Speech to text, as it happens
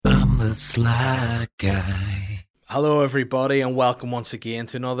The Sly Guy. Hello everybody and welcome once again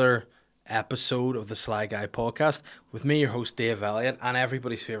to another episode of the Sly Guy podcast with me, your host Dave Elliott, and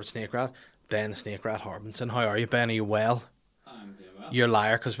everybody's favourite snake rat, Ben the Snake Rat Harbinson. How are you, Ben? Are you well? I'm doing well. You're a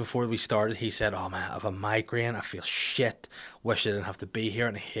liar, because before we started he said, oh man, I have a migraine, I feel shit, wish I didn't have to be here,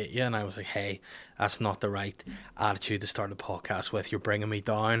 and I hate you. And I was like, hey, that's not the right attitude to start a podcast with. You're bringing me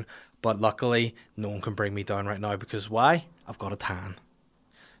down. But luckily no one can bring me down right now, because why? I've got a tan.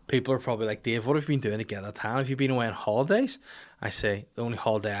 People are probably like, Dave, what have you been doing to get a tan? Have you been away on holidays? I say, the only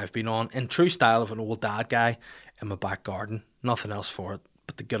holiday I've been on, in true style of an old dad guy, in my back garden. Nothing else for it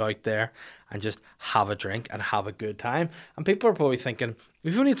but to get out there and just have a drink and have a good time. And people are probably thinking,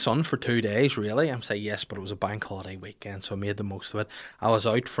 we've only had sun for 2 days, really? I'm saying, yes, but it was a bank holiday weekend, so I made the most of it. I was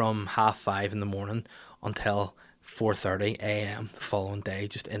out from 5:30 in the morning until 4:30 a.m. the following day,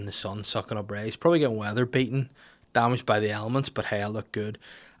 just in the sun, sucking up rays. Probably getting weather beaten, damaged by the elements, but hey, I look good.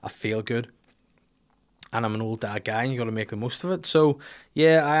 I feel good, and I'm an old dad guy, and you got to make the most of it. So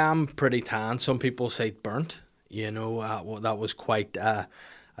yeah, I am pretty tan. Some people say burnt. You know, well, that was quite a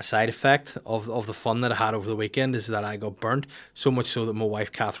side effect of the fun that I had over the weekend, is that I got burnt. So much so that my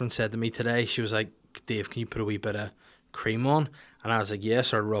wife Catherine said to me today, she was like, Dave, can you put a wee bit of cream on? And I was like, yes.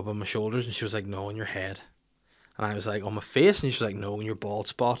 Started rubbing my shoulders, and she was like, no, on your head. And I was like, on my face? And she was like, no, in your bald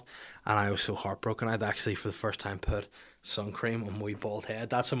spot. And I was so heartbroken. I'd actually, for the first time, put sun cream on my wee bald head.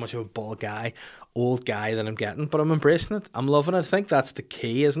 That's how much of a bald guy, old guy that I'm getting. But I'm embracing it. I'm loving it. I think that's the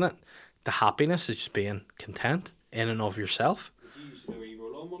key, isn't it? The happiness is just being content in and of yourself. Did you use the wee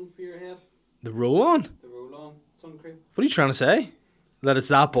roll-on one for your head? The roll-on? The roll-on sun cream? What are you trying to say? That it's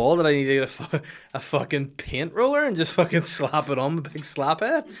that bald that I need to get a fucking paint roller and just fucking slap it on my big slap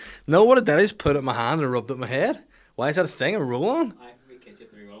head? No, what it did is put it in my hand and rubbed it in my head. Why is that a thing? A roll-on? I think we kids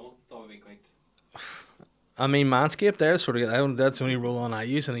get the wee roll-on. Thought it would be quite... I mean, Manscaped there, that's the only roll-on I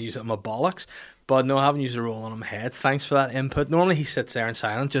use, and I use it on my bollocks. But no, I haven't used a roll-on my head. Thanks for that input. Normally he sits there in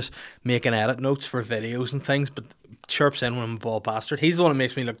silence, just making edit notes for videos and things, but chirps in when I'm a bald bastard. He's the one that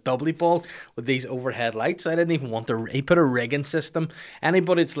makes me look doubly bald with these overhead lights. I didn't even want to... He put a rigging system.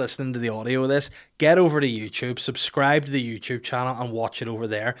 Anybody that's listening to the audio of this, get over to YouTube, subscribe to the YouTube channel and watch it over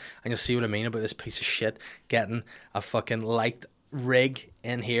there, and you'll see what I mean about this piece of shit getting a fucking light rig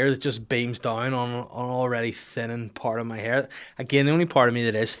in here that just beams down on an already thinning part of my hair. Again, the only part of me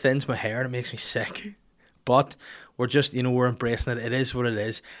that is thin's my hair, and it makes me sick. But we're just, we're embracing it. It is what it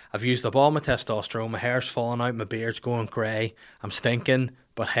is. I've used up all my testosterone. My hair's falling out. My beard's going grey. I'm stinking.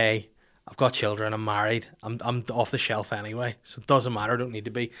 But hey, I've got children. I'm married. I'm off the shelf anyway. So it doesn't matter. I don't need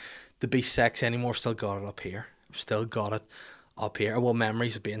to be sexy anymore. I've still got it up here. I've still got it up here. Well,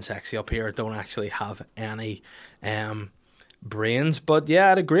 memories of being sexy up here. I don't actually have any brains. But yeah, I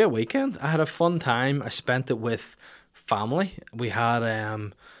had a great weekend. I had a fun time. I spent it with family. We had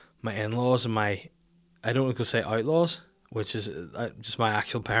my in-laws and my... I don't want to say outlaws, which is just my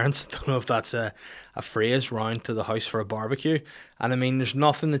actual parents. I don't know if that's a phrase, round to the house for a barbecue. And I mean, there's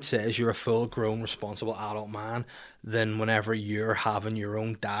nothing that says you're a full-grown, responsible adult man than whenever you're having your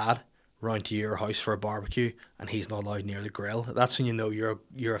own dad round to your house for a barbecue and he's not allowed near the grill. That's when you know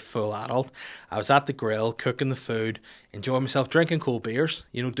you're a full adult. I was at the grill, cooking the food, enjoying myself, drinking cold beers,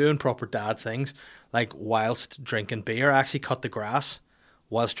 doing proper dad things, like whilst drinking beer. I actually cut the grass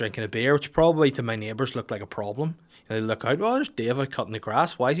whilst drinking a beer, which probably to my neighbours looked like a problem. They look out, well, there's Dave out cutting the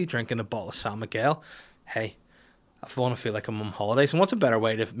grass. Why is he drinking a bottle of San Miguel? Hey, I want to feel like I'm on holidays. And what's a better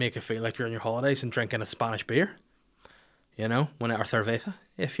way to make it feel like you're on your holidays than drinking a Spanish beer? Or cerveza,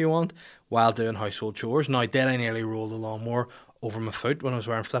 if you want, while doing household chores. Now, did I nearly roll the lawnmower over my foot when I was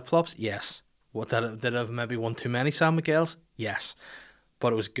wearing flip-flops? Yes. Did I have maybe one too many San Miguels? Yes.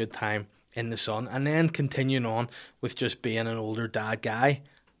 But it was a good time in the sun. And then continuing on with just being an older dad guy,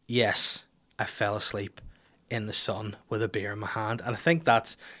 yes, I fell asleep in the sun with a beer in my hand. And I think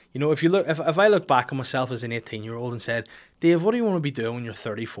that's, if I look back on myself as an 18-year-old and said, Dave, what do you want to be doing when you're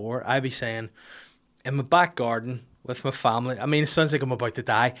 34? I'd be saying, in my back garden with my family. I mean, it sounds like I'm about to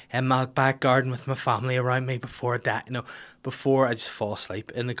die. In my back garden with my family around me before I die. Before I just fall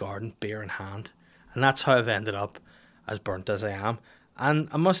asleep in the garden, beer in hand. And that's how I've ended up as burnt as I am. And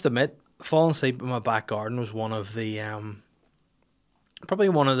I must admit, falling asleep in my back garden was one of the probably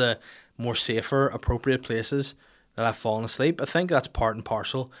one of the more safer, appropriate places that I've fallen asleep. I think that's part and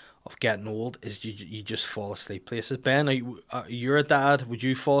parcel of getting old, is you just fall asleep places. Ben, you're a dad. Would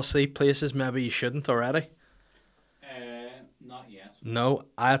you fall asleep places maybe you shouldn't already? Not yet. No,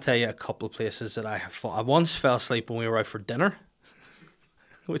 I'll tell you a couple of places that I have fallen. I once fell asleep when we were out for dinner,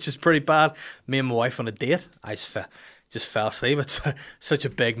 which is pretty bad. Me and my wife on a date. I just just fell asleep. It's such a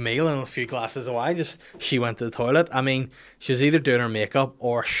big meal and a few glasses of wine. She went to the toilet. I mean, she was either doing her makeup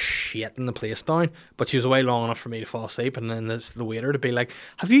or shitting the place down. But she was away long enough for me to fall asleep. And then the waiter to be like,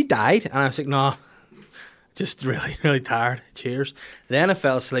 "Have you died?" And I was like, "No, just really, really tired. Cheers." Then I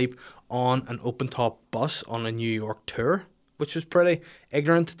fell asleep on an open top bus on a New York tour, which was pretty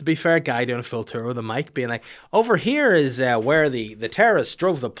ignorant, to be fair. Guy doing a full tour with a mic being like, "Over here is where the terrorists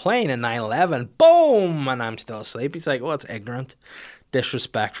drove the plane in 9/11. Boom!" And I'm still asleep. He's like, "Oh, it's ignorant,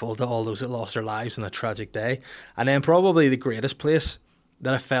 disrespectful to all those that lost their lives in a tragic day." And then probably the greatest place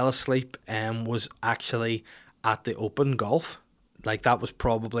that I fell asleep was actually at the Open Golf. Like, that was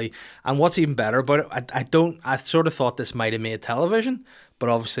probably, and what's even better about it, I sort of thought this might have made television, but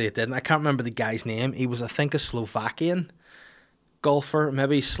obviously it didn't. I can't remember the guy's name. He was, I think, a Slovakian golfer,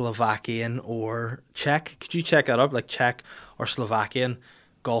 maybe Slovakian or Czech. Could you check that up? Like Czech or Slovakian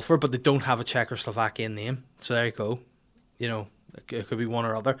golfer, but they don't have a Czech or Slovakian name. So there you go. You know, it could be one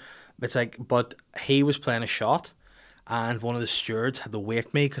or other. It's like, but he was playing a shot, and one of the stewards had to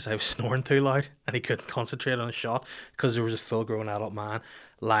wake me because I was snoring too loud, and he couldn't concentrate on a shot because there was a full-grown adult man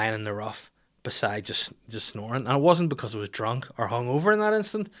lying in the rough beside just snoring. And it wasn't because I was drunk or hungover in that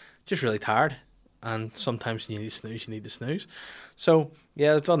instant, just really tired. And sometimes when you need to snooze. So,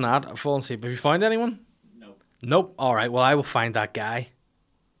 yeah, I've done that. I've fallen asleep. Have you found anyone? Nope. All right, well, I will find that guy,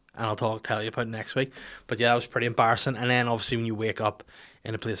 and I'll tell you about it next week. But, yeah, that was pretty embarrassing. And then, obviously, when you wake up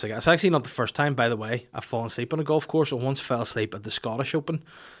in a place like that. It's actually not the first time, by the way, I've fallen asleep on a golf course. I once fell asleep at the Scottish Open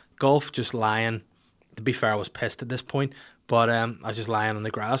golf, just lying. To be fair, I was pissed at this point. But I was just lying on the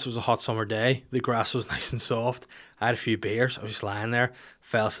grass. It was a hot summer day. The grass was nice and soft. I had a few beers. I was just lying there,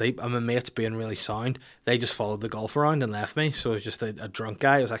 fell asleep. And my mates, being really sound, they just followed the golf around and left me. So it was just a drunk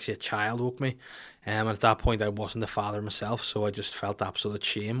guy. It was actually a child woke me. And at that point, I wasn't a father myself, so I just felt absolute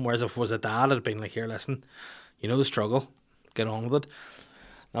shame. Whereas if it was a dad, I'd been like, "Here, listen, you know the struggle. Get on with it."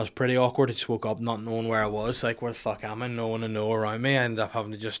 That was pretty awkward. I just woke up not knowing where I was. Like, where the fuck am I? No one to know around me. I ended up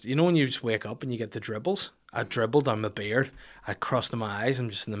having to just, you know, when you just wake up and you get the dribbles? I dribbled on my beard. I crossed my eyes. I'm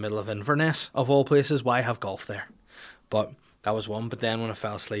just in the middle of Inverness, of all places. Why have golf there? But that was one. But then when I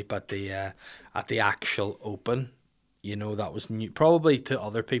fell asleep at the actual Open, you know, that was new. Probably to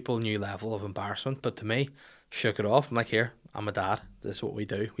other people, new level of embarrassment. But to me, shook it off. I'm like, here, I'm a dad. This is what we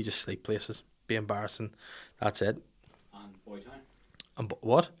do. We just sleep places. Be embarrassing. That's it. And Boytown.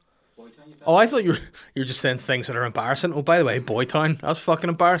 What? Boytown, you Oh, I thought you were just saying things that are embarrassing. Oh, by the way, Boytown. That was fucking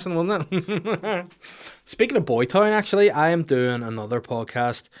embarrassing, wasn't it? Speaking of Boytown, actually, I am doing another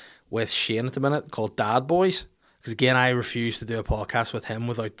podcast with Shane at the minute called Dad Boys. Because, again, I refuse to do a podcast with him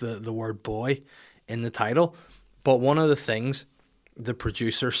without the word boy in the title. But one of the things the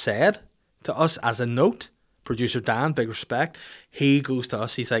producer said to us as a note, producer Dan, big respect, he goes to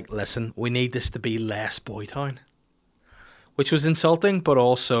us, he's like, "Listen, we need this to be less Boytown." Which was insulting, but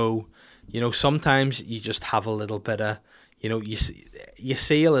also, you know, sometimes you just have a little bit of, you know, you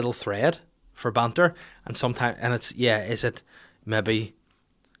see a little thread for banter, and sometimes, and it's, yeah, is it maybe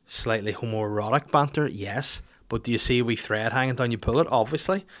slightly homoerotic banter? Yes. But do you see a wee thread hanging down? You pull it,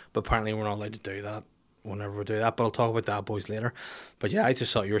 obviously, but apparently we're not allowed to do that whenever we do that. But I'll talk about Dad Boys later. But yeah, I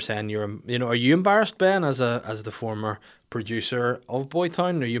just thought you were saying are you embarrassed, Ben, as the former producer of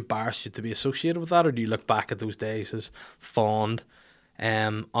Boytown? Are you embarrassed to be associated with that, or do you look back at those days as fond,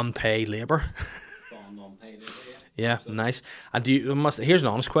 unpaid labour? Fond unpaid labour, yeah, so, nice. And here's an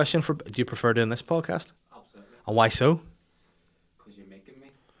honest question: do you prefer doing this podcast? Absolutely. And why so? Because you're making me.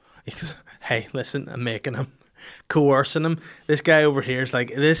 Because, hey, listen, I'm making him. Coercing him. This guy over here is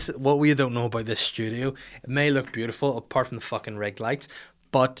like, this, what we don't know about this studio, it may look beautiful apart from the fucking rigged lights,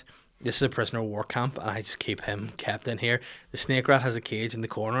 but this is a prisoner of war camp, and I just keep him kept in here. The snake rat has a cage in the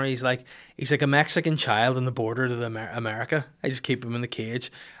corner. He's like a Mexican child on the border to America. I just keep him in the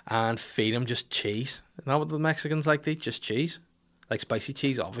cage and feed him just cheese. Isn't that what the Mexicans like to eat? Just cheese, like spicy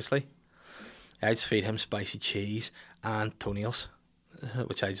cheese, obviously. I just feed him spicy cheese and toenails,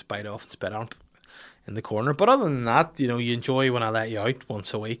 which I just bite off and spit on in the corner. But other than that, you know, you enjoy when I let you out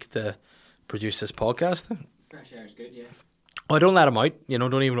once a week to produce this podcast. Fresh air is good, yeah. Oh, I don't let him out, you know,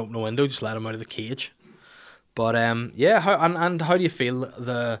 don't even open the window, just let him out of the cage. But yeah, how do you feel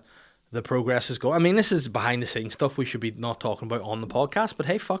the progress is going? I mean, this is behind the scenes stuff we should be not talking about on the podcast, but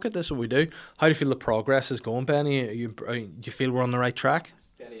hey, fuck it, this is what we do. How do you feel the progress is going, Benny? Do you feel we're on the right track?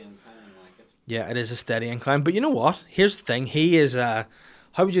 Steady incline, I like it. Yeah, it is a steady incline. But you know what? Here's the thing. He is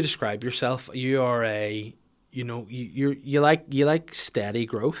how would you describe yourself? You are you like steady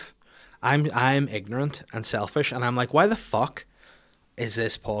growth. I'm ignorant and selfish, and I'm like, why the fuck is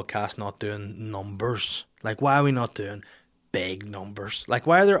this podcast not doing numbers? Like, why are we not doing big numbers. Like,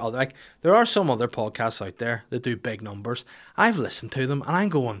 why are there other, like, there are some other podcasts out there that do big numbers. I've listened to them and I'm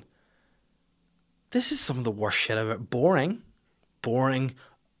going, this is some of the worst shit I've ever, boring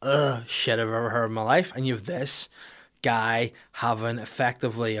shit I've ever heard in my life. And you have this guy having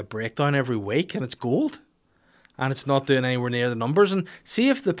effectively a breakdown every week and it's gold. And it's not doing anywhere near the numbers. And see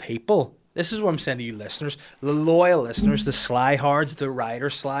if the people, this is what I'm saying to you listeners, the loyal listeners, the sly hards, the rider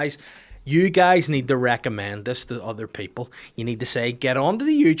slies, you guys need to recommend this to other people. You need to say, get onto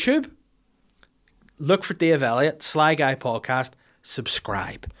the YouTube, look for Dave Elliott, Sly Guy Podcast,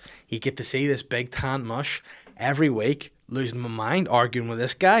 subscribe. You get to see this big tan mush every week, losing my mind, arguing with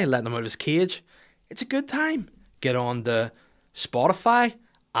this guy, letting him out of his cage. It's a good time. Get on the Spotify,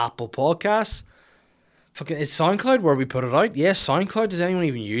 Apple Podcasts, fucking, it's SoundCloud where we put it out. Yes, SoundCloud. Does anyone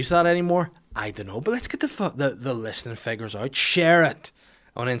even use that anymore? I don't know. But let's get the listening figures out. Share it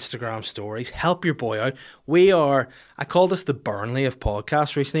on Instagram stories. Help your boy out. We are, I call this the Burnley of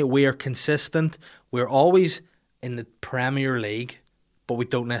podcasts recently. We are consistent. We're always in the Premier League, but we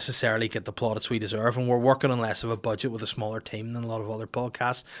don't necessarily get the plaudits we deserve. And we're working on less of a budget with a smaller team than a lot of other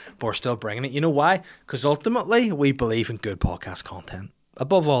podcasts, but we're still bringing it. You know why? Because ultimately, we believe in good podcast content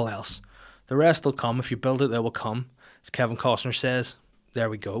above all else. The rest will come. If you build it, they will come. As Kevin Costner says, there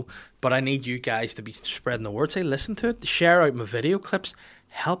we go. But I need you guys to be spreading the word. Say, listen to it. Share out my video clips.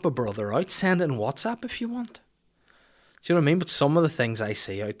 Help a brother out. Send it in WhatsApp if you want. Do you know what I mean? But some of the things I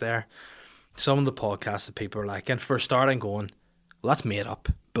see out there, some of the podcasts that people are like, and for a start I'm going, well, that's made up.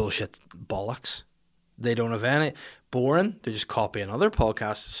 Bullshit. Bollocks. They don't have any. Boring. They're just copying other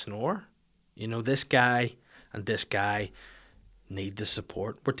podcasts to snore. You know, this guy and this guy need the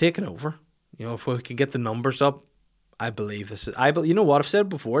support. We're taking over. You know, if we can get the numbers up, I believe this is. You know what I've said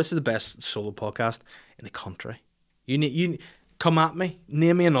before. This is the best solo podcast in the country. You come at me.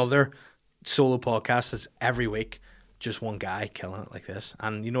 Name me another solo podcast that's every week just one guy killing it like this.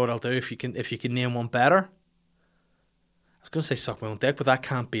 And you know what I'll do if you can name one better. I was going to say suck my own dick, but that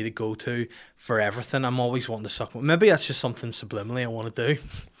can't be the go-to for everything. I'm always wanting to suck my... Maybe that's just something subliminally I want to do.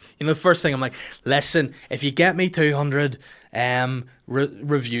 You know, the first thing I'm like, listen, if you get me 200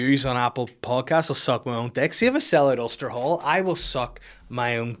 reviews on Apple Podcasts, I'll suck my own dick. See if I sell out Ulster Hall, I will suck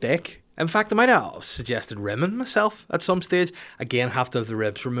my own dick. In fact, I might have suggested rimming myself at some stage. Again, have to have the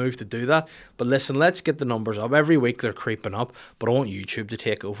ribs removed to do that. But listen, let's get the numbers up. Every week they're creeping up, but I want YouTube to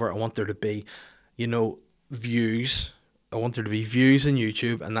take over. I want there to be, you know, views. I want there to be views on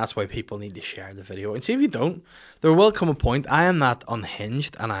YouTube, and that's why people need to share the video. And see if you don't, there will come a point, I am that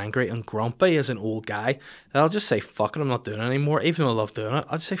unhinged and angry and grumpy as an old guy, that I'll just say, fuck it, I'm not doing it anymore. Even though I love doing it,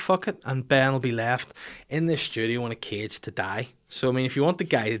 I'll just say, fuck it, and Ben will be left in this studio in a cage to die. So, I mean, if you want the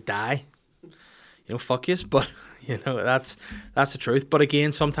guy to die, you know, fuck yous, but, you know, that's the truth. But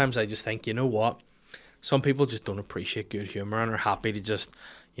again, sometimes I just think, you know what, some people just don't appreciate good humour and are happy to just,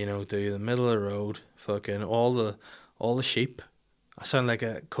 you know, do the middle of the road, fucking all the sheep. I sound like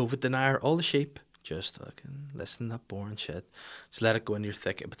a COVID denier. All the sheep. Just fucking listen to that boring shit. Just let it go into your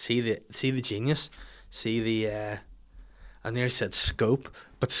thicket. But see the genius. See the I nearly said scope,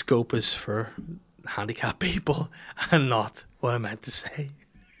 but scope is for handicapped people and not what I meant to say.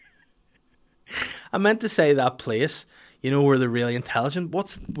 I meant to say that place, you know, where they're really intelligent.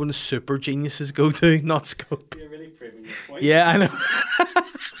 What's when the super geniuses go to? Not scope. You're really proving your point. Yeah, I know.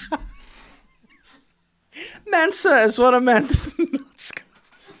 Mensa is what I meant. Not scope.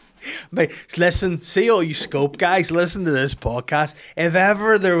 But listen, see all you scope guys, listen to this podcast. If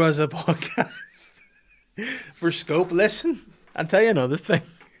ever there was a podcast for scope, listen, I'll tell you another thing.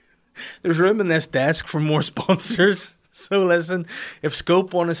 There's room in this desk for more sponsors. So listen, if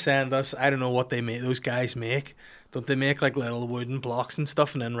Scope want to send us, I don't know what they make. Those guys make. Don't they make like little wooden blocks and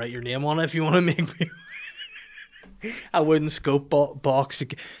stuff, and then write your name on it if you want to make me a wooden Scope box?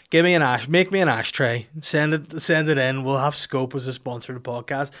 Give me make me an ashtray. Send it in. We'll have Scope as a sponsor of the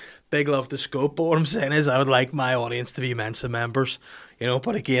podcast. Big love to Scope. But what I'm saying is, I would like my audience to be Mensa members. You know,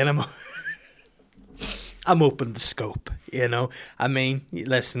 but again, I'm open to scope, you know. I mean,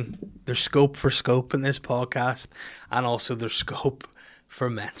 listen, there's scope for scope in this podcast, and also there's scope for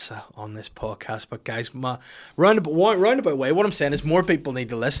Mensa on this podcast. But guys, my roundabout way, what I'm saying is more people need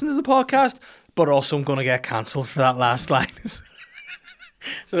to listen to the podcast, but also I'm going to get cancelled for that last line.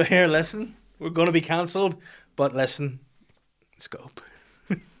 So here, listen, we're going to be cancelled, but listen, scope.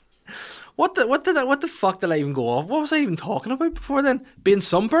 What the fuck did I even go off? What was I even talking about before then? Being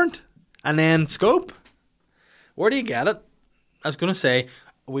sunburnt, and then scope. Where do you get it? I was going to say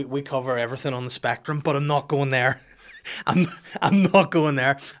we cover everything on the spectrum, but I'm not going there. I'm not going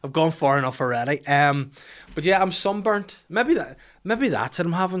there. I've gone far enough already. But yeah, I'm sunburnt. Maybe Maybe that's it.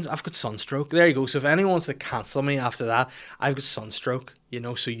 I've got sunstroke. There you go. So if anyone wants to cancel me after that, I've got sunstroke.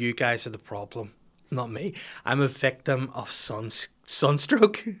 So you guys are the problem, not me. I'm a victim of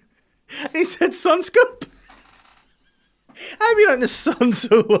sunstroke. And he said sunscope. I've been out in the sun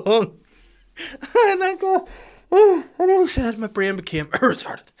so long. And I go, I nearly said my brain became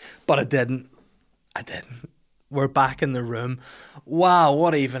retarded. But I didn't. We're back in the room. Wow,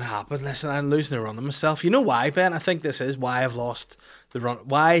 what even happened? Listen, I'm losing the run of myself. You know why, Ben? I think this is why I've lost the run.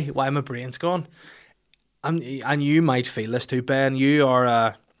 Why my brain's gone. And you might feel this too, Ben. You are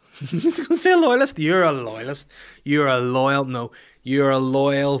I was going to say a loyalist. You're a loyalist. You're a loyal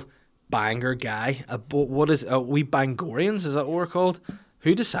banger guy. What is we Bangorians? Is that what we're called?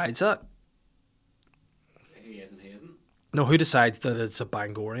 Who decides that? He isn't. No, who decides that it's a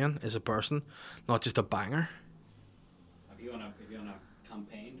Bangorian is a person, not just a banger? If you on a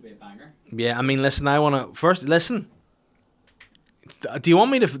campaign to be a banger. Yeah, I mean, listen. I want to first listen. Do you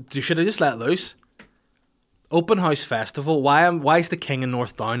want me to? Should I just let loose? Open House Festival. Why is the King in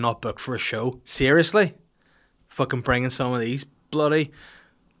North Down not booked for a show? Seriously, fucking bringing some of these bloody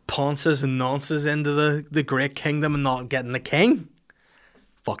ponces and nonces into the Great Kingdom and not getting the king.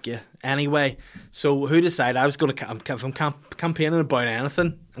 Fuck you. Anyway, so who decided I was going to... I'm campaigning about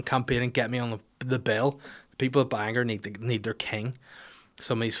anything. I'm campaigning get me on the bill. The people at Bangor need their king.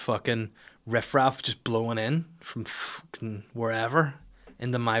 Some of these fucking riffraff just blowing in from fucking wherever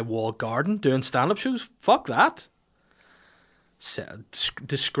into my walled garden doing stand-up shows. Fuck that.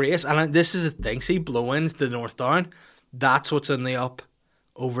 Disgrace. And this is the thing. See, blow-ins to North Down. That's what's in the up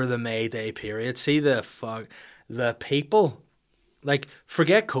over the May Day period. See the people... Like,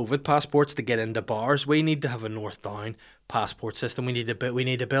 forget COVID passports to get into bars. We need to have a North Down passport system. We need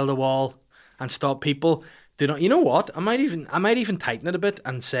to build a wall and stop people. You know what? I might even tighten it a bit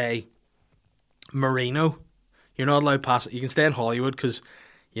and say, Marino, you're not allowed pass. You can stay in Hollywood because,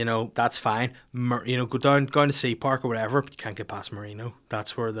 that's fine. Go down to Sea Park or whatever, but you can't get past Marino.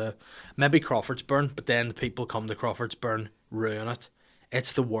 That's where maybe Crawfordsburn, but then the people come to Crawfordsburn, ruin it.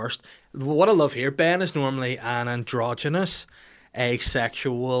 It's the worst. What I love here, Ben, is normally an androgynous,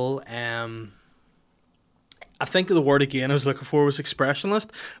 asexual, I think the word again I was looking for was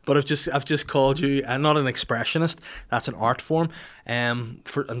expressionist, but I've just called you not an expressionist. That's an art form. And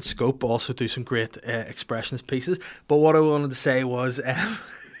Scope also do some great expressionist pieces. But what I wanted to say was,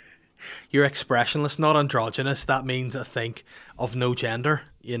 you're expressionless, not androgynous. That means I think of no gender.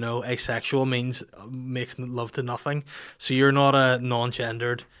 Asexual means makes love to nothing. So you're not a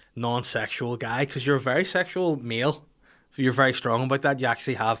non-gendered, non-sexual guy because you're a very sexual male. You're very strong about that. You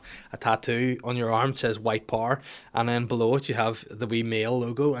actually have a tattoo on your arm that says white power, and then below it you have the wee male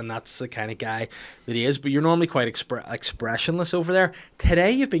logo, and that's the kind of guy that he is. But you're normally quite expressionless over there.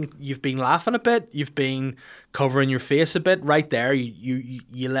 Today you've been laughing a bit, you've been covering your face a bit. Right there,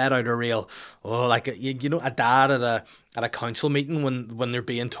 you let out a real a dad at a council meeting when they're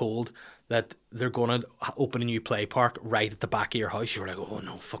being told that they're going to open a new play park right at the back of your house. You're like, oh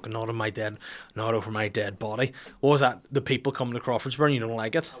no, fucking not over my dead body. What was that? The people coming to Crawfordsburn, you don't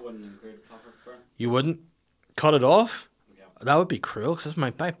like it? I wouldn't include Crawfordsburn. You wouldn't? Cut it off? Yeah. That would be cruel because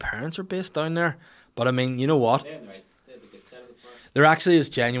my parents are based down there. But I mean, you know what? They're right. They're the good side of the park. There actually is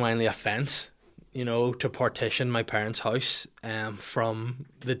genuinely a fence, to partition my parents' house from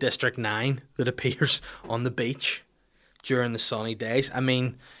the District 9 that appears on the beach during the sunny days. I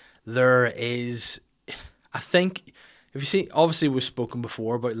mean... There is, I think, if you see, obviously we've spoken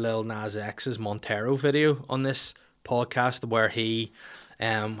before about Lil Nas X's Montero video on this podcast where he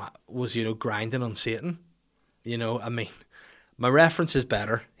was, grinding on Satan. I mean, my reference is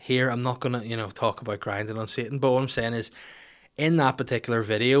better here. I'm not going to, talk about grinding on Satan, but what I'm saying is in that particular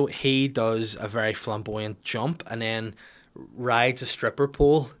video, he does a very flamboyant jump and then rides a stripper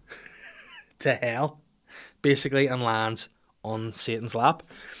pole to hell, basically, and lands on Satan's lap.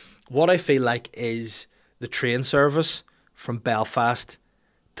 What I feel like is the train service from Belfast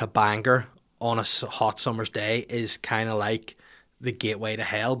to Bangor on a hot summer's day is kind of like the gateway to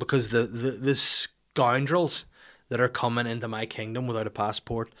hell because the scoundrels that are coming into my kingdom without a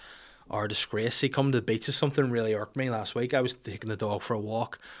passport are a disgrace. See, coming to the beach is something really irked me last week. I was taking the dog for a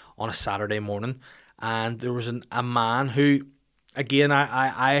walk on a Saturday morning and there was a man who, again,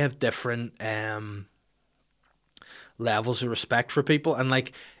 I have different levels of respect for people, and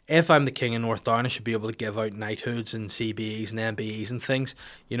like if I'm the king of North Down I should be able to give out knighthoods and CBEs and MBEs and things,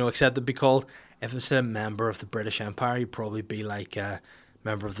 except to be called, if it's a member of the British Empire you'd probably be like a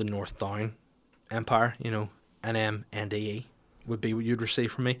member of the North Down Empire, an NDE would be what you'd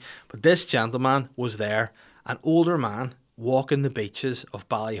receive from me. But this gentleman was there, an older man walking the beaches of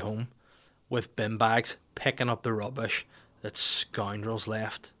Ballyhome with bin bags, picking up the rubbish that scoundrels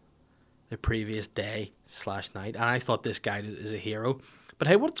left the previous day / night, and I thought this guy is a hero. But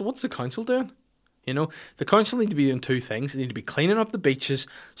hey, what's the council doing? You know, the council need to be doing two things. They need to be cleaning up the beaches,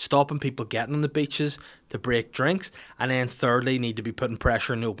 stopping people getting on the beaches to break drinks, and then thirdly, need to be putting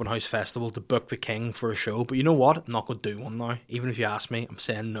pressure on the Open House Festival to book the King for a show. But you know what? I'm not going to do one now. Even if you ask me, I'm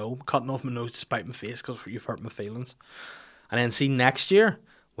saying no. I'm cutting off my nose to spite my face because you've hurt my feelings. And then see, next year,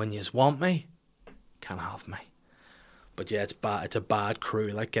 when you want me, can't have me. But yeah, it's bad. It's a bad crew,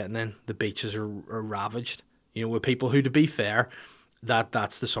 like, getting in. The beaches are ravaged. You know, with people who, to be fair,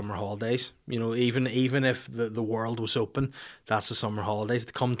 that's the summer holidays. You know, even if the world was open, that's the summer holidays.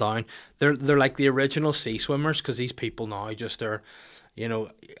 They come down. They're like the original sea swimmers, because these people now just are, you know,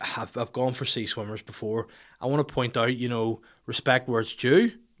 I've gone for sea swimmers before. I want to point out, you know, respect where it's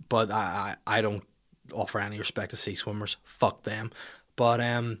due, but I don't offer any respect to sea swimmers. Fuck them. But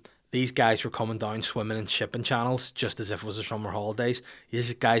these guys were coming down swimming in shipping channels just as if it was the summer holidays.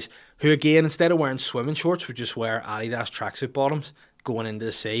 These guys who, again, instead of wearing swimming shorts, would just wear Adidas tracksuit bottoms, going into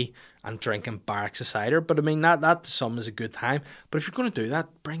the sea and drinking barracks of cider. But I mean, that to some is a good time. But if you're going to do that,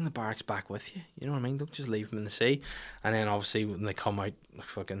 bring the barracks back with you. You know what I mean? Don't just leave them in the sea. And then obviously when they come out, like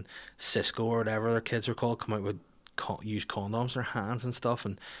fucking Cisco or whatever their kids are called, come out with use condoms in their hands and stuff,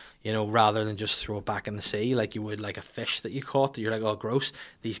 and you know, rather than just throw it back in the sea like you would like a fish that you caught that you're like, oh gross,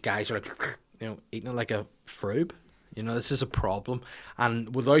 these guys are like, you know, eating it like a froob. You know, this is a problem.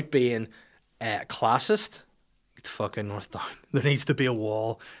 And without being classist, get the fucking North Down. There needs to be a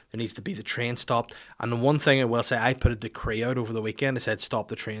wall. There needs to be the train stopped. And the one thing I will say, I put a decree out over the weekend. I said stop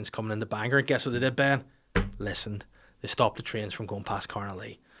the trains coming into Bangor. And guess what they did, Ben? Listened. They stopped the trains from going past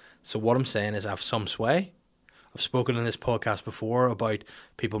Carnalee. So what I'm saying is I have some sway. I've spoken in this podcast before about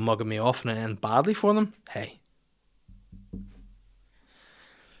people mugging me off and it end badly for them. Hey.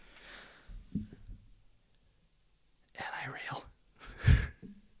 NI-Rail.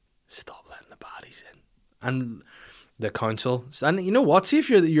 Stop letting the bodies in. And the council. And you know what? See if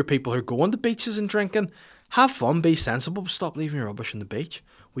you're people who are going to beaches and drinking, have fun, be sensible, but stop leaving your rubbish on the beach.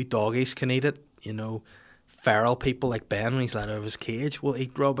 We doggies can eat it, you know. Feral people like Ben, when he's let out of his cage, will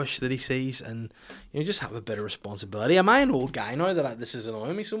eat rubbish that he sees, and you know, just have a bit of responsibility. Am I an old guy now that this is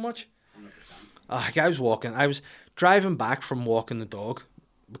annoying me so much? 100%. I was driving back from walking the dog,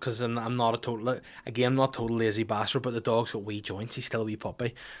 because I'm not a total, again, I'm not a total lazy bastard, but the dog's got wee joints, he's still a wee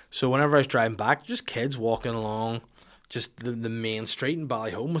puppy. So whenever I was driving back, just kids walking along just the main street in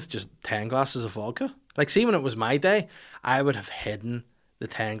Ballyhome with just 10 glasses of vodka. Like, see, when it was my day, I would have hidden the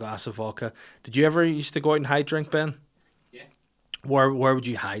 10 glass of vodka. Did you ever used to go out and hide drink, Ben? Yeah. Where would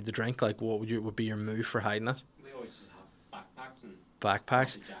you hide the drink? Like, what would be your move for hiding it? We always just have backpacks and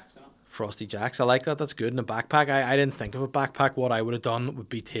Backpacks? Frosty Jacks in it. Frosty Jacks. I like that. That's good. In a backpack, I didn't think of a backpack. What I would have done would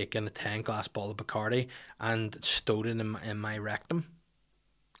be taking a 10 glass bottle of Bacardi and stowed it in my rectum.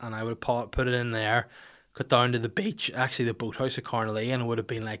 And I would have put it in there, got down to the beach, actually the boathouse at Carnalee, and it would have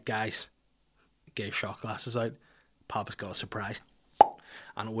been like, guys, get your shot glasses out. Papa's got a surprise.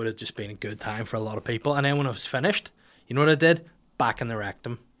 And it would have just been a good time for a lot of people. And then when I was finished, you know what I did? Back in the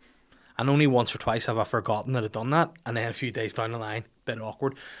rectum. And only once or twice have I forgotten that I'd done that. And then a few days down the line, bit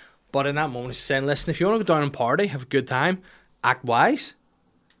awkward. But in that moment, I was saying, listen, if you want to go down and party, have a good time, act wise,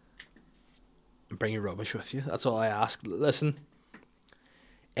 and bring your rubbish with you. That's all I ask. Listen,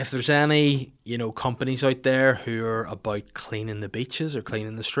 if there's any, you know, companies out there who are about cleaning the beaches or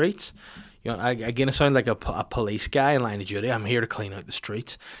cleaning the streets, you know, again, I sound like a police guy in Line of Duty. I'm here to clean out the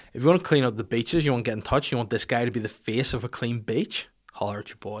streets. If you want to clean out the beaches, you want to get in touch, you want this guy to be the face of a clean beach, holler at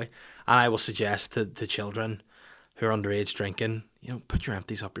your boy. And I will suggest to children who are underage drinking, you know, put your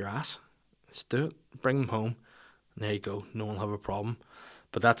empties up your ass. Let's do it. Bring them home. And there you go. No one will have a problem.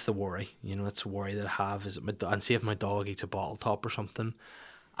 But that's the worry. You know, that's the worry that I have. And see if my dog eats a bottle top or something,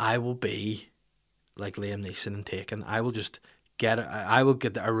 I will be like Liam Neeson in Taken. I will just get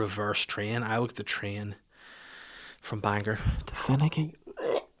a reverse train. I will get the train from Bangor to Finnegan.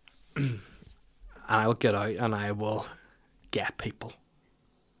 And I will get out and I will get people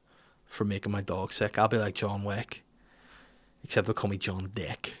for making my dog sick. I'll be like John Wick, except they'll call me John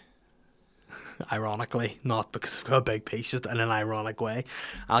Dick. Ironically, not because I've got a big piece, just in an ironic way.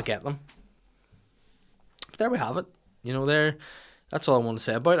 I'll get them. But there we have it. You know, that's all I want to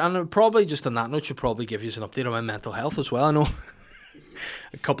say about it. And probably just on that note, should probably give you an update on my mental health as well. I know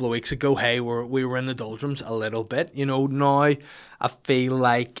a couple of weeks ago, hey, we were in the doldrums a little bit. You know, now I feel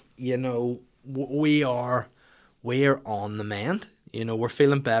like, you know, we are on the mend. You know, we're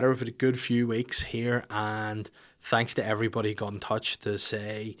feeling better. We've had a good few weeks here, and thanks to everybody who got in touch to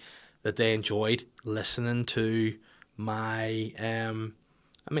say that they enjoyed listening to my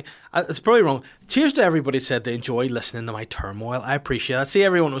I mean, it's probably wrong. Cheers to everybody that said they enjoy listening to my turmoil. I appreciate that. See,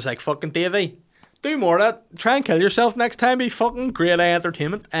 everyone was like, fucking Davey, do more of that. Try and kill yourself next time. Be fucking great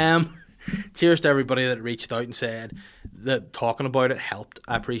entertainment. Cheers to everybody that reached out and said that talking about it helped.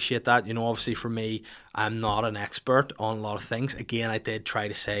 I appreciate that. You know, obviously for me, I'm not an expert on a lot of things. Again, I did try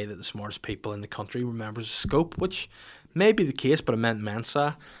to say that the smartest people in the country were members of Scope, which may be the case, but I meant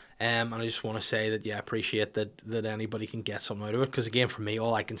Mensa. And I just want to say that, yeah, I appreciate that anybody can get something out of it. Because, again, for me,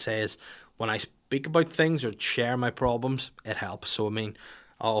 all I can say is when I speak about things or share my problems, it helps. So, I mean,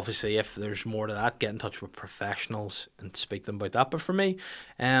 obviously, if there's more to that, get in touch with professionals and speak to them about that. But for me,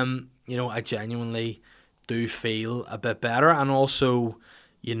 you know, I genuinely do feel a bit better. And also,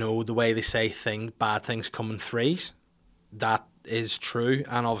 you know, the way they say bad things come in threes, that is true.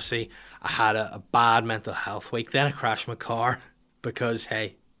 And obviously, I had a bad mental health week. Then I crashed my car because,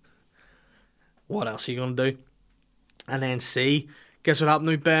 hey, what else are you going to do? And then C, guess what happened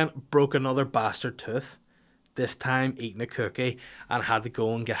to me, Ben? Broke another bastard tooth. This time eating a cookie, and had to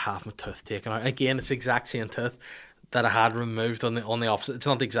go and get half my tooth taken out. Again, it's the exact same tooth that I had removed on the opposite. It's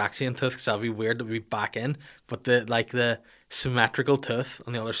not the exact same tooth because that'd be weird to be back in, but the symmetrical tooth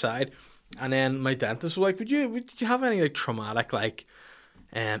on the other side. And then my dentist was like, did you have any like traumatic like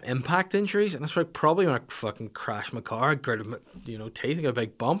impact injuries? And I was like, probably when I fucking crashed my car, I gritted my teeth and got a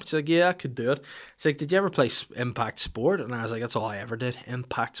big bump. She's like, yeah, I could do it. It's like, did you ever play impact sport? And I was like, that's all I ever did,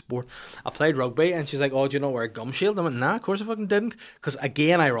 impact sport. I played rugby. And she's like, oh, do you know wear a gum shield? I went, nah, of course I fucking didn't. Because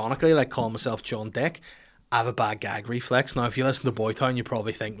again, ironically, like calling myself John Dick, I have a bad gag reflex. Now, if you listen to Boytown, you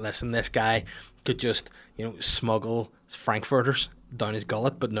probably think, listen, this guy could just, smuggle Frankfurters down his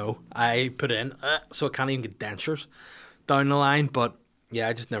gullet. But no, I put in, so I can't even get dentures down the line. But yeah,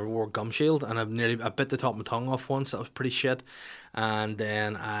 I just never wore a gum shield, and I bit the top of my tongue off once. That was pretty shit. And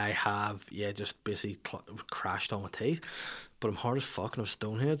then I have, just basically crashed on my teeth. But I'm hard as fuck and I have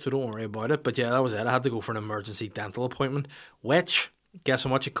stone head, so don't worry about it. But yeah, that was it. I had to go for an emergency dental appointment, which, guess how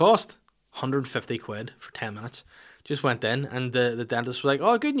much it cost? 150 quid for 10 minutes. Just went in, and the dentist was like,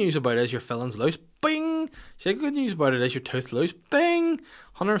 oh, good news about it is your filling's loose. Bing! She said, good news about it is your tooth loose. Bing!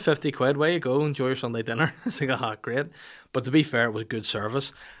 150 quid, way you go, enjoy your Sunday dinner. I was like, ah, great. But to be fair, it was good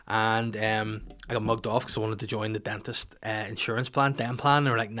service, and I got mugged off because I wanted to join the dentist insurance plan, Denplan. They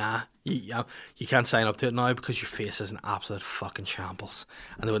were like, nah, you can't sign up to it now because your face is an absolute fucking shambles,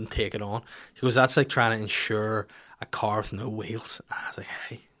 and they wouldn't take it on. He goes, that's like trying to insure a car with no wheels. And I was like,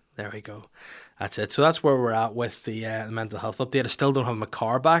 hey, there we go. That's it. So that's where we're at with the mental health update. I still don't have my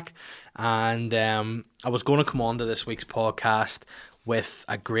car back, and I was going to come on to this week's podcast with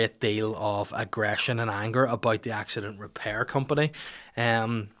a great deal of aggression and anger about the accident repair company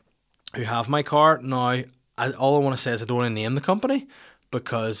who have my car. Now, all I want to say is I don't want to name the company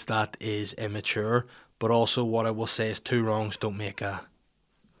because that is immature, but also what I will say is two wrongs don't make a...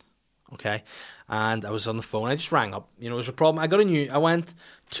 Okay? And I was on the phone. I just rang up. There was a problem. I went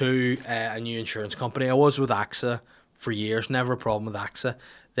to a new insurance company. I was with AXA for years. Never a problem with AXA.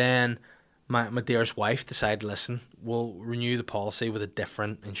 Then my dearest wife decided, listen, we'll renew the policy with a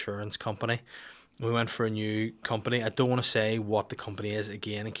different insurance company. We went for a new company. I don't want to say what the company is,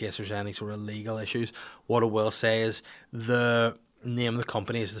 again, in case there's any sort of legal issues. What I will say is the name of the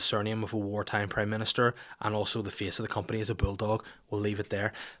company is the surname of a wartime prime minister, and also the face of the company is a bulldog. We'll leave it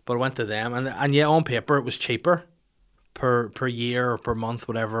there. But I went to them, and yeah, on paper it was cheaper per year or per month,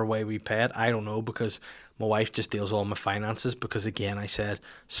 whatever way we pay it. I don't know, because my wife just deals all my finances, because again, I said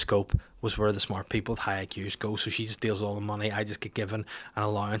Scope was where the smart people with high IQs go, so she just deals all the money. I just get given an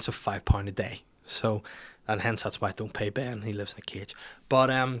allowance of £5 a day. So, and hence that's why I don't pay Ben. He lives in a cage. But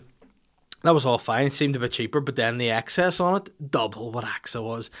that was all fine. It seemed a bit cheaper, but then the excess on it, double what AXA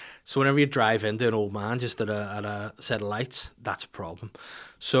was. So whenever you drive into an old man just at a set of lights, that's a problem.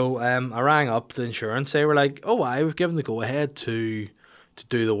 So I rang up the insurance. They were like, oh, we've given the go-ahead to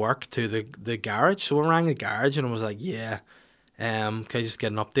do the work to the garage. So I rang the garage and I was like, yeah, can I just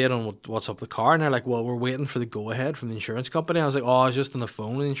get an update on what's up with the car? And they're like, well, we're waiting for the go-ahead from the insurance company. I was like, I was just on the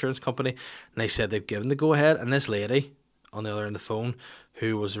phone with the insurance company. And they said they've given the go-ahead. And this lady on the other end of the phone,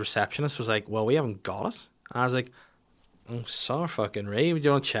 who was the receptionist, was like, well, we haven't got it. And I was like, oh, sorry fucking Ray, would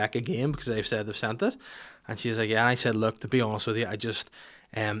you want to check again because they've said they've sent it? And she's like, yeah. And I said, look, to be honest with you, I just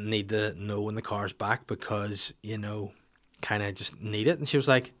need to know when the car's back because, kind of just need it. And she was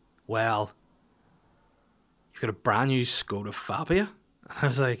like, well, you've got a brand new Skoda Fabia? And I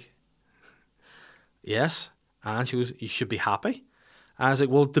was like, yes. And she goes, you should be happy. And I was like,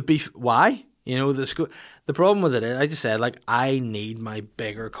 well, why? The problem with it is, I just said, I need my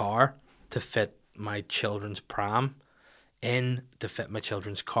bigger car to fit my children's pram in to fit my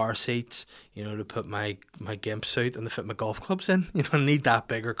children's car seats, you know, to put my gimp suit and to fit my golf clubs in. You know, I need that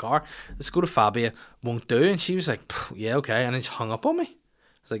bigger car. The Skoda Fabia won't do. And she was like, yeah, okay. And then just hung up on me.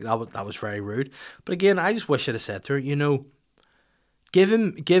 It's like, that was very rude. But again, I just wish I'd have said to her, you know,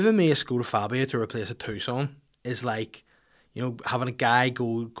 giving me a Skoda Fabia to replace a Tucson is like, you know, having a guy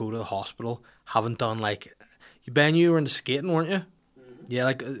go to the hospital, having done like, you were into skating, weren't you? Mm-hmm. Yeah,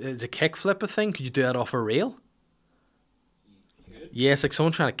 like, it's a kickflip, I think. Could you do that off a rail? Yeah, it's like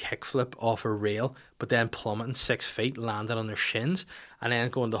someone trying to kickflip off a rail, but then plummeting 6 feet, landing on their shins, and then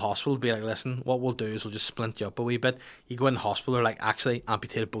going to the hospital, be like, listen, what we'll do is we'll just splint you up a wee bit. You go in the hospital, they're like, actually,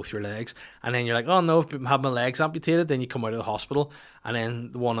 amputated both your legs. And then you're like, oh no, I've had my legs amputated. Then you come out of the hospital, and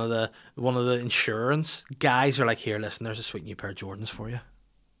then one of the insurance guys are like, here, listen, there's a sweet new pair of Jordans for you.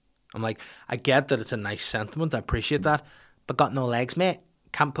 I'm like, I get that it's a nice sentiment, I appreciate that, but got no legs, mate.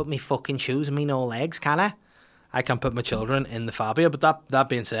 Can't put me fucking shoes in me no legs, can I? I can put my children in the Fabia, but that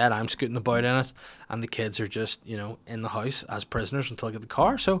being said, I'm scooting about in it, and the kids are just, you know, in the house as prisoners until I get the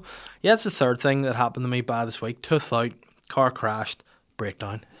car. So, yeah, it's the third thing that happened to me bad this week. Tooth out, car crashed,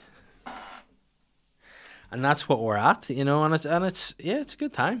 breakdown. And that's what we're at, you know, and it's a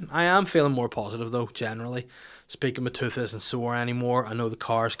good time. I am feeling more positive, though, generally. Speaking, my tooth isn't sore anymore. I know the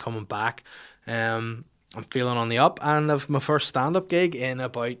car's coming back. I'm feeling on the up, and I've my first stand-up gig in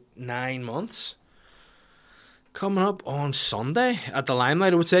about 9 months. Coming up on Sunday at the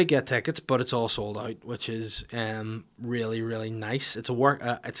Limelight. I would say get tickets, but it's all sold out, which is really, really nice. It's a work.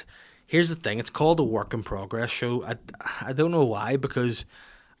 Here's the thing. It's called a work in progress show. I don't know why, because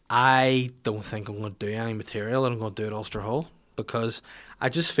I don't think I'm going to do any material, and I'm going to do it Ulster Hall, because I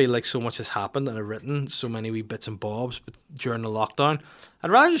just feel like so much has happened and I've written so many wee bits and bobs during the lockdown.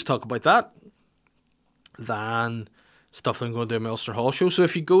 I'd rather just talk about that than stuff that I'm going to do in my Ulster Hall show. So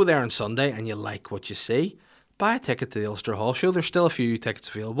if you go there on Sunday and you like what you see, buy a ticket to the Ulster Hall show. There's still a few tickets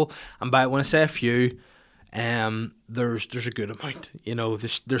available, and when I say a few, there's a good amount. You know,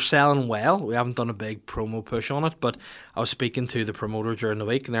 they're selling well. We haven't done a big promo push on it, but I was speaking to the promoter during the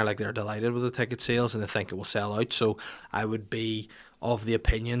week, and they're delighted with the ticket sales, and they think it will sell out. So I would be of the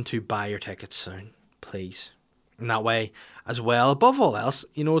opinion to buy your tickets soon, please. And that way, as well, above all else,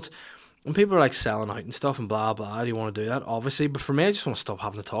 you know, it's when people are like selling out and stuff and blah blah, do you want to do that? Obviously, but for me, I just want to stop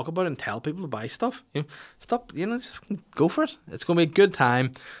having to talk about it and tell people to buy stuff. You know, stop. You know, just go for it. It's going to be a good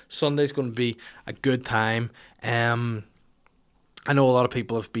time. Sunday's going to be a good time. I know a lot of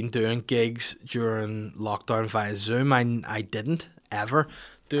people have been doing gigs during lockdown via Zoom. I didn't ever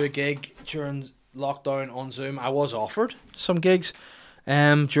do a gig during lockdown on Zoom. I was offered some gigs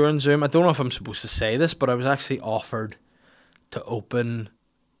during Zoom. I don't know if I'm supposed to say this, but I was actually offered to open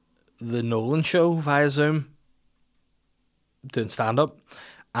the Nolan show via Zoom, doing stand-up,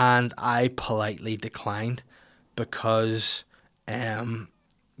 and I politely declined because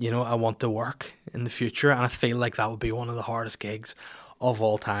you know, I want to work in the future, and I feel like that would be one of the hardest gigs of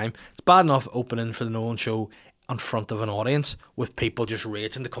all time. It's bad enough opening for the Nolan show in front of an audience with people just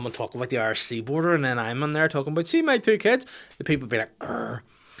raging to come and talk about the Irish Sea border, and then I'm in there talking about, see my 2 kids, the people would be like, Urgh.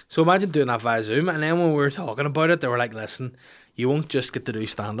 So imagine doing that via Zoom, and then when we were talking about it, they were like, listen, you won't just get to do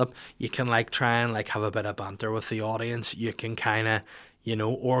stand-up. You can like try and like have a bit of banter with the audience. You can kind of, you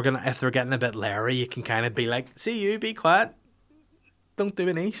know, if they're getting a bit leery, you can kind of be like, see you, be quiet. Don't do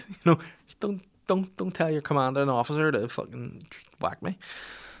any, you know, just don't tell your commander and officer to fucking whack me.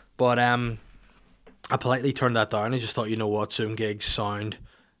 But I politely turned that down. I just thought, you know what, Zoom gigs sound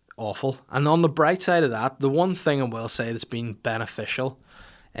awful. And on the bright side of that, the one thing I will say that's been beneficial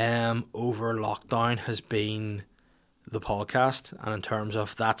over lockdown has been the podcast, and in terms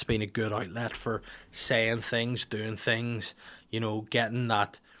of that's been a good outlet for saying things, doing things, you know, getting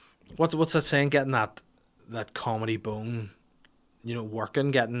that, what's that saying, getting that comedy bone, you know,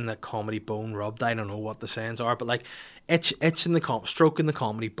 working, getting the comedy bone rubbed. I don't know what the sayings are, but like stroking the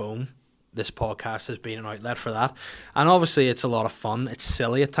comedy bone. This podcast has been an outlet for that, and obviously it's a lot of fun. It's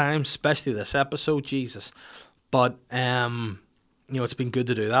silly at times, especially this episode, Jesus, but you know, it's been good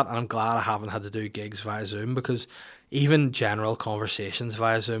to do that, and I'm glad I haven't had to do gigs via Zoom, because even general conversations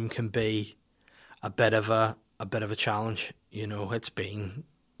via Zoom can be a bit of a challenge. You know, it's been,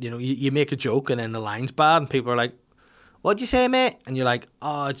 you know, you make a joke and then the line's bad and people are like, what'd you say, mate? And you're like,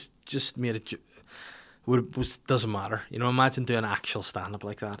 oh, it's just made a joke. Doesn't matter. You know, imagine doing actual stand-up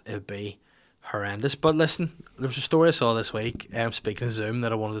like that. It'd be horrendous. But listen, there was a story I saw this week, speaking of Zoom,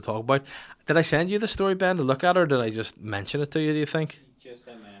 that I wanted to talk about. Did I send you the story, Ben, to look at, or did I just mention it to you, do you think? You just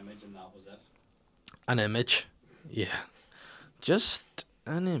sent me an image and that was it. An image? Yeah. Just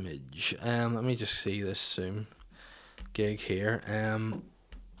an image. Let me just see this Zoom gig here.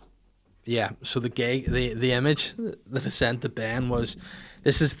 Yeah, so the image that I sent to Ben was,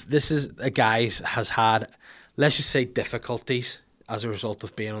 this is a guy has had, let's just say, difficulties as a result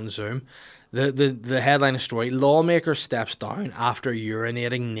of being on Zoom. The headline of the story: lawmaker steps down after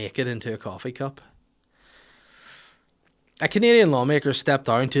urinating naked into a coffee cup. A Canadian lawmaker stepped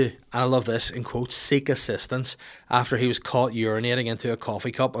down to, and I love this, in quotes, seek assistance after he was caught urinating into a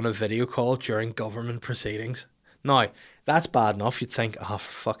coffee cup on a video call during government proceedings. Now, that's bad enough. You'd think, oh,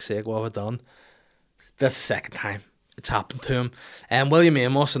 for fuck's sake, what have I done? That's the second time it's happened to him. And William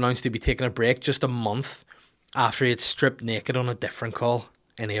Amos announced he'd be taking a break just a month after he had stripped naked on a different call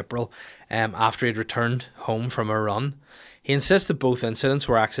in April, after he'd returned home from a run. He insisted both incidents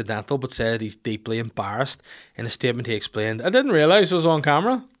were accidental, but said he's deeply embarrassed. In a statement he explained, I didn't realise I was on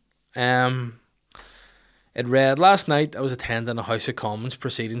camera. It read, last night I was attending a House of Commons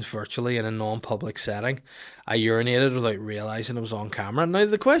proceedings virtually in a non-public setting. I urinated without realising I was on camera. Now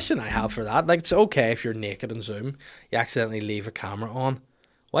the question I have for that, like, it's okay if you're naked on Zoom, you accidentally leave a camera on.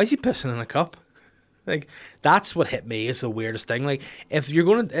 Why is he pissing in a cup? Like, that's what hit me as the weirdest thing. Like, if you're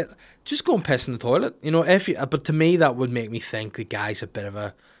going to, just go and piss in the toilet, you know, but to me that would make me think the guy's a bit of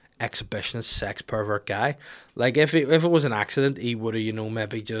a exhibitionist, sex pervert guy. Like, if it was an accident, he would have, you know,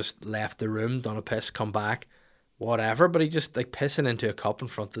 maybe just left the room, done a piss, come back, whatever, but he just, like, pissing into a cup in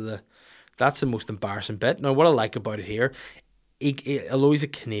front of that's the most embarrassing bit. Now, what I like about it here, although he's a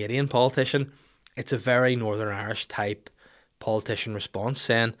Canadian politician, it's a very Northern Irish type politician response,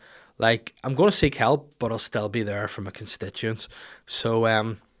 saying, like, I'm going to seek help, but I'll still be there for my constituents.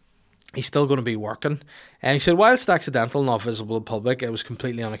 So he's still going to be working. And he said, whilst accidental, not visible in public, it was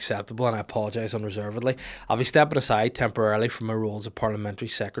completely unacceptable and I apologise unreservedly. I'll be stepping aside temporarily from my role as a parliamentary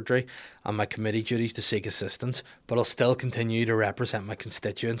secretary and my committee duties to seek assistance, but I'll still continue to represent my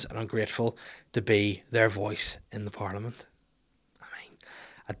constituents, and I'm grateful to be their voice in the parliament. I mean,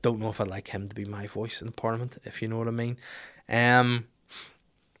 I don't know if I'd like him to be my voice in the parliament, if you know what I mean.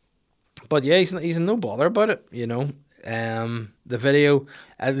 But yeah, he's no bother about it, you know. The video,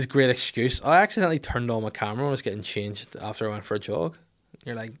 it was a great excuse. I accidentally turned on my camera when I was getting changed after I went for a jog.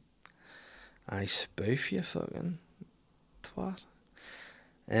 You're like, I spoof you, fucking twat.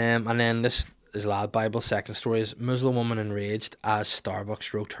 And then this is Lad Bible. Second story is Muslim woman enraged as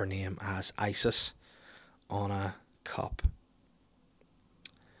Starbucks wrote her name as ISIS on a cup.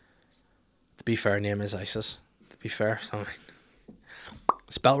 To be fair, name is ISIS. To be fair, so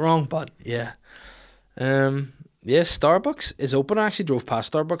spelt wrong, but yeah. Yeah, Starbucks is open. I actually drove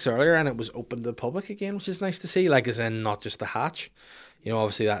past Starbucks earlier and it was open to the public again, which is nice to see. Like, as in, not just the hatch. You know,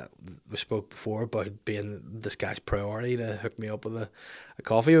 obviously that we spoke before about being this guy's priority to hook me up with a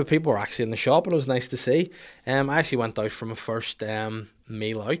coffee, but people were actually in the shop and it was nice to see. I actually went out for my first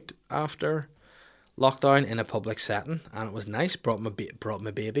meal out after lockdown in a public setting, and it was nice. Brought my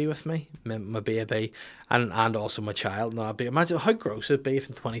baby with me, my baby, and also my child. Now, imagine how gross it'd be if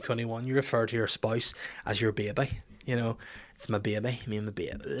in 2021 you refer to your spouse as your baby. You know, it's my baby, me and my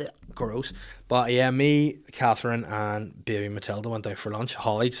baby. Ugh, gross. But yeah, me, Catherine, and baby Matilda went out for lunch.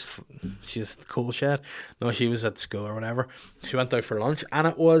 Holly, she's cool shed. No, she was at school or whatever. She went out for lunch, and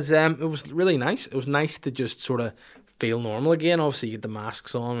it was really nice. It was nice to just sort of feel normal again. Obviously, you get the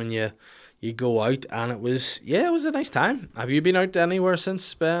masks on when you go out, and it was a nice time. Have you been out anywhere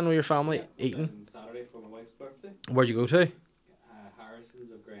since, Ben, with your family eating? Saturday for my wife's birthday. Where'd you go to?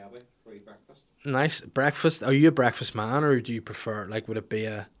 Harrison's of Grey Abbey for breakfast. Nice. Breakfast. Are you a breakfast man, or do you prefer, like, would it be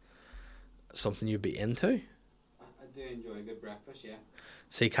something you'd be into? I do enjoy a good breakfast, yeah.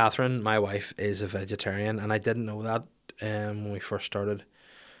 See, Catherine, my wife, is a vegetarian, and I didn't know that when we first started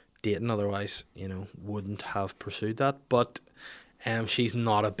dating. Otherwise, you know, wouldn't have pursued that. But she's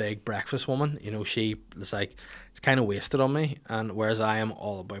not a big breakfast woman. You know, she is like, it's kind of wasted on me. And whereas I am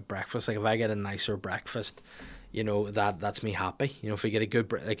all about breakfast, like if I get a nicer breakfast, you know, that's me happy. You know, if we get a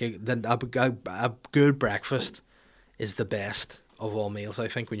good a good breakfast is the best of all meals. I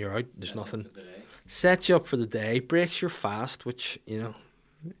think when you're out, there's nothing sets you up for the day, breaks your fast, which, you know,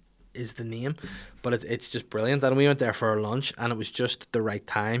 is the name, but it's just brilliant. And we went there for our lunch, and it was just the right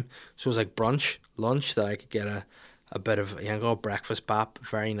time. So it was like lunch that I could get a bit of breakfast bap,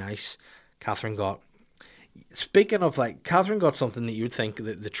 very nice. Catherine got something that you'd think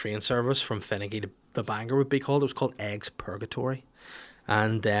that the train service from Finnegy to Bangor would be called. It was called Eggs Purgatory,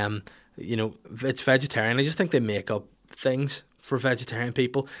 and you know, it's vegetarian. I just think they make up things for vegetarian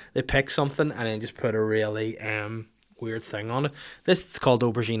people. They pick something and then just put a really weird thing on it. This is called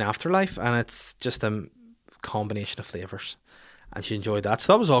Aubergine Afterlife, and it's just a combination of flavours. And she enjoyed that.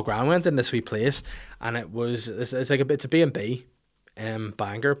 So that was all grand. We went in this wee place, and it's a B&B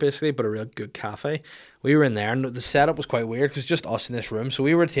Bangor basically, but a real good cafe. We were in there, and the setup was quite weird because just us in this room. So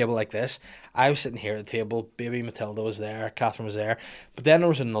we were at a table like this. I was sitting here at the table. Baby Matilda was there. Catherine was there. But then there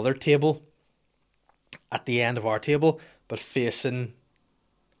was another table at the end of our table, but facing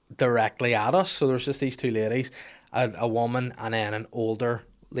directly at us. So there was just these two ladies, a woman and then an older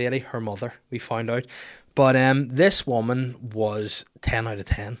lady, her mother, we found out. But this woman was 10 out of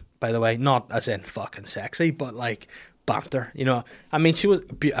 10, by the way. Not as in fucking sexy, but like banter, you know. I mean, she was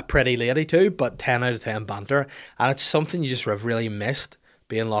a pretty lady too, but 10 out of 10 banter. And it's something you just have really missed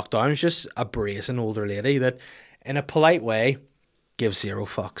being locked down. It's just a brazen older lady that, in a polite way, gives zero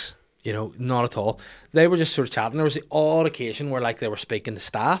fucks. You know, not at all. They were just sort of chatting. There was the odd occasion where like they were speaking to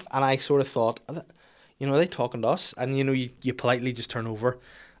staff, and I sort of thought, you know, are they talking to us? And you know, you politely just turn over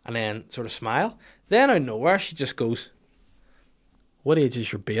and then sort of smile. Then out of nowhere, she just goes, "What age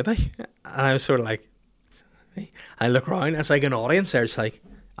is your baby?" And I was sort of like, hey. I look around, it's like an audience there. It's like,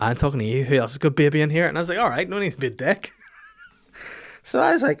 I'm talking to you. Who else has got baby in here? And I was like, all right, no need to be a dick. So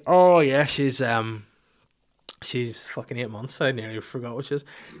I was like, oh yeah, she's fucking 8 months. I nearly forgot what she is.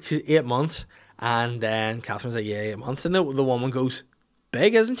 She's 8 months. And then Catherine's like, yeah, 8 months. And the woman goes,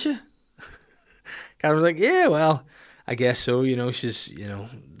 big, isn't she? Catherine's like, yeah, well, I guess so. You know, she's, you know,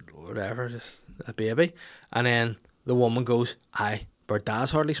 whatever, just a baby. And then the woman goes, aye, but her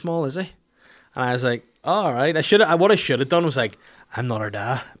dad's hardly small, is he? And I was like, all right. What I should have done was like, I'm not her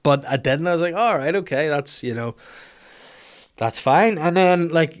dad. But I didn't. I was like, all right, okay, that's, you know, that's fine. And then,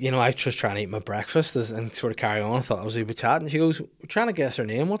 like, you know, I was just trying to eat my breakfast and sort of carry on. I thought I was able to chat. And she goes, we're trying to guess her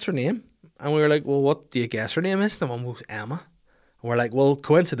name. What's her name? And we were like, well, what do you guess her name is? And the one goes, Emma. And we're like, well,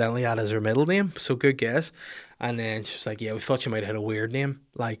 coincidentally, that is her middle name. So good guess. And then she was like, yeah, we thought you might have had a weird name.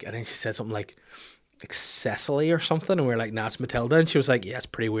 Like, and then she said something like Cecily or something. And we were like, nah, it's Matilda. And she was like, yeah, it's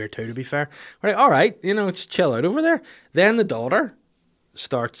pretty weird too, to be fair. We're like, all right, you know, just chill out over there. Then the daughter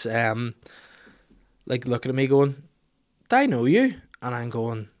starts, like, looking at me going, do I know you? And I'm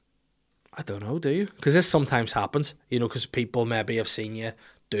going, I don't know, do you? Because this sometimes happens, you know, because people maybe have seen you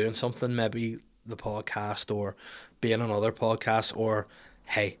doing something, maybe the podcast or being on other podcasts or,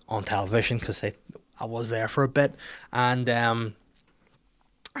 hey, on television, because I was there for a bit. And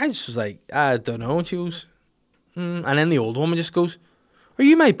I just was like, I don't know. And she goes, and then the old woman just goes, are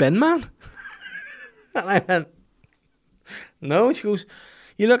you my bin man? And I went, no. And she goes,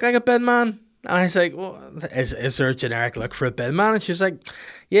 you look like a bin man. And I was like, well, is there a generic look for a bin man? And she's like,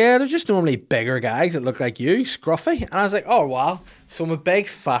 yeah, they're just normally bigger guys that look like you, scruffy. And I was like, oh, wow. So I'm a big,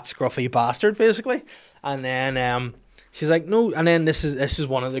 fat, scruffy bastard, basically. And then she's like, no. And then this is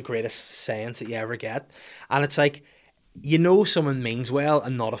one of the greatest sayings that you ever get. And it's like, you know someone means well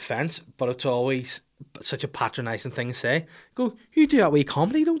and not offence, but it's always such a patronising thing to say. Go, you do that wee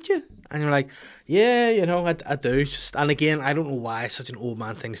comedy, don't you? And you're like, yeah, you know, I do. And again, I don't know why it's such an old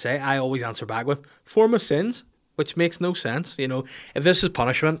man thing to say. I always answer back with, for my sins, which makes no sense. You know, if this is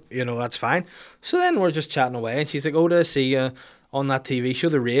punishment, you know, that's fine. So then we're just chatting away, and she's like, oh, to see you on that TV show,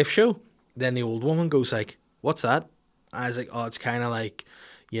 the Rave Show. Then the old woman goes like, what's that? And I was like, oh, it's kind of like,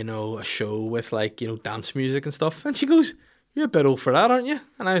 you know, a show with like, you know, dance music and stuff. And she goes, you're a bit old for that, aren't you?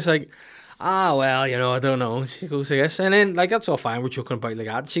 And I was like, well, you know, I don't know. She goes, I guess. And then, like, that's all fine. We're joking about like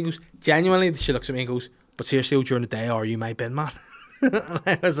that. And she goes, genuinely, she looks at me and goes, but seriously, during the day, are you my bin man? And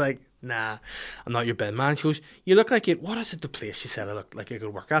I was like, nah, I'm not your bin man. She goes, you look like it. What is it, the place she said I looked like I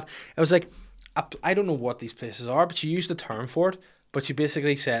could work at? I was like, I don't know what these places are, but she used the term for it. But she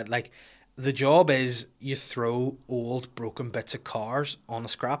basically said, like, the job is you throw old broken bits of cars on a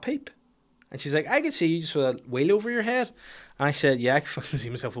scrap heap. And she's like, I can see you just with a wheel over your head. And I said, yeah, I can fucking see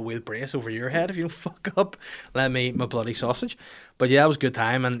myself a wheel brace over your head if you don't fuck up. Let me eat my bloody sausage. But yeah, it was a good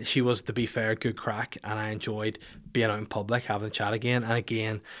time. And she was, to be fair, good crack. And I enjoyed being out in public, having a chat again. And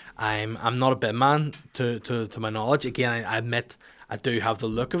again, I'm not a bin man to my knowledge. Again, I admit I do have the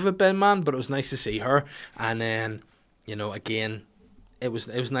look of a bin man, but it was nice to see her. And then, you know, again, it was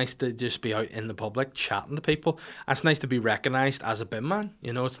nice to just be out in the public chatting to people. And it's nice to be recognised as a bin man.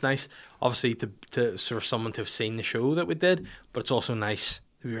 You know, it's nice, obviously, to for someone to have seen the show that we did, but it's also nice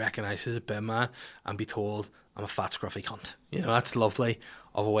to be recognised as a bin man and be told I'm a fat scruffy cunt. You know, that's lovely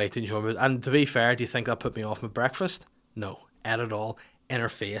of a way to enjoy it. And to be fair, do you think that put me off my breakfast? No, at all. In her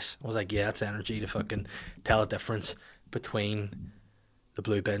face, I was like, yeah, it's energy to fucking tell a difference between the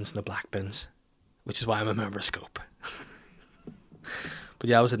blue bins and the black bins, which is why I'm a member of Scope. But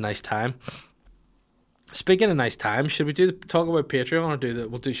yeah, it was a nice time. Speaking of nice time, should we talk about Patreon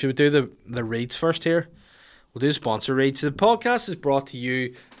or should we do the reads first here? We'll do the sponsor reads. The podcast is brought to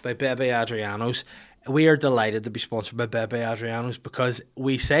you by Bebe Adriano's. We are delighted to be sponsored by Bebe Adriano's because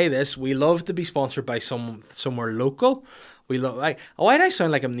we say this, we love to be sponsored by somewhere local. We love, like, why do I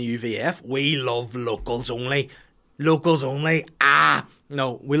sound like I'm the UVF? We love locals only. Locals only.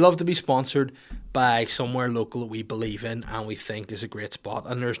 No, we love to be sponsored by somewhere local that we believe in and we think is a great spot.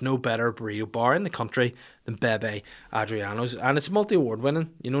 And there's no better burrito bar in the country than Bebe Adriano's. And it's multi-award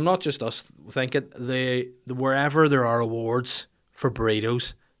winning. You know, not just us think it. The wherever there are awards for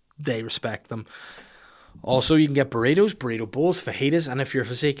burritos, they respect them. Also, you can get burritos, burrito bowls, fajitas, and if you're a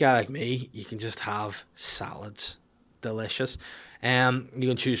physique guy like me, you can just have salads. Delicious. You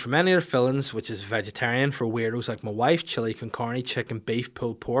can choose from any of their fillings, which is vegetarian for weirdos like my wife, chili con carne, chicken, beef,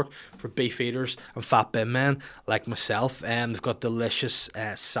 pulled pork for beef eaters and fat bin men like myself. They've got delicious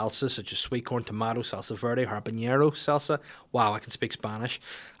salsas such as sweet corn, tomato, salsa verde, habanero salsa. Wow, I can speak Spanish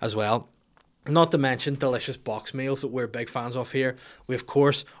as well. Not to mention delicious box meals that we're big fans of here. We, of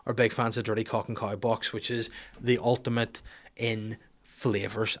course, are big fans of Dirty Cock and Cow Box, which is the ultimate in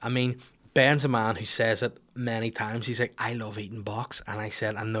flavours. I mean, Ben's a man who says it many times. He's like, I love eating box. And I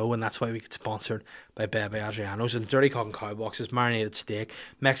said, I know, and that's why we get sponsored by Bebe Adriano's. And Dirty Cock and Cow Box is marinated steak,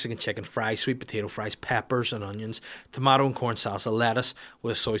 Mexican chicken fries, sweet potato fries, peppers and onions, tomato and corn salsa, lettuce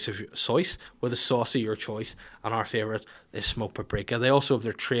with a sauce of your choice. And our favourite is smoked paprika. They also have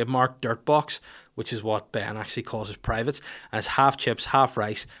their trademark Dirt Box, which is what Ben actually calls his privates. And it's half chips, half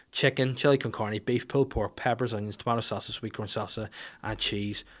rice, chicken, chili con carne, beef, pulled pork, peppers, onions, tomato salsa, sweet corn salsa, and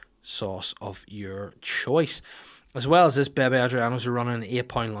cheese sauce of your choice. As well as this, Bebe Adriano's are running an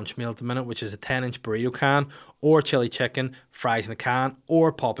 £8 lunch meal at the minute, which is a 10-inch burrito can, or chili chicken, fries in a can,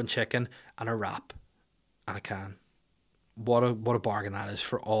 or popping chicken, and a wrap and a can. What a bargain that is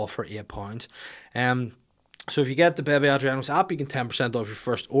for £8. So if you get the Bebe Adriano's app, you can 10% off your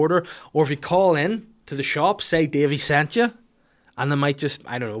first order, or if you call in to the shop, say Davey sent you, and they might just,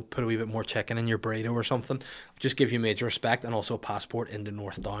 I don't know, put a wee bit more chicken in your burrito or something. Just give you major respect and also a passport into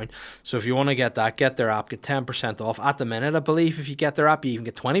North Down. So if you want to get that, get their app, get 10% off. At the minute, I believe, if you get their app, you even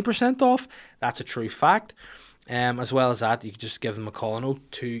get 20% off. That's a true fact. As well as that, you can just give them a call on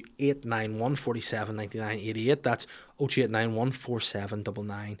 0891 47 99 88. That's 0891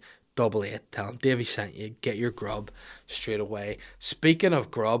 4799 88. Tell them Davey sent you. Get your grub straight away. Speaking of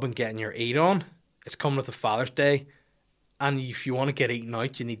grub and getting your eat on, it's coming with the Father's Day. And if you want to get eaten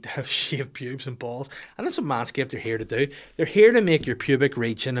out, you need to have shaved pubes and balls. And that's what Manscaped are here to do. They're here to make your pubic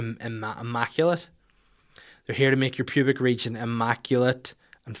region immaculate. They're here to make your pubic region immaculate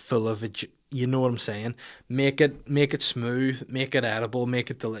and full of it. You know what I'm saying? Make it smooth, make it edible,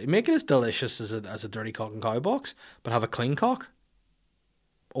 make it as delicious as a Dirty Cock and Cow Box, but have a clean cock.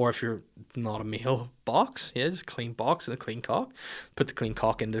 Or if you're not a male, box. Yeah, just a clean box and a clean cock. Put the clean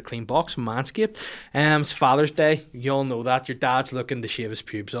cock into the clean box from Manscaped. It's Father's Day. You all know that. Your dad's looking to shave his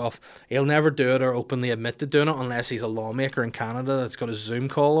pubes off. He'll never do it or openly admit to doing it unless he's a lawmaker in Canada that's got a Zoom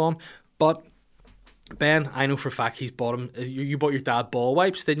call on. But Ben, I know for a fact he's bought him. You bought your dad ball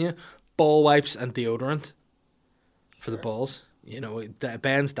wipes, didn't you? Ball wipes and deodorant for the balls. You know,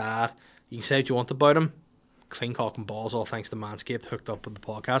 Ben's dad. You can say what you want about him. Clean cock and balls, all thanks to Manscaped, hooked up with the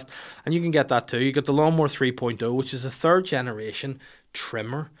podcast. And you can get that too. You got the Lawnmower 3.0, which is a third generation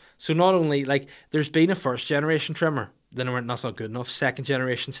trimmer. So not only, like, there's been a first generation trimmer, then that's not good enough. Second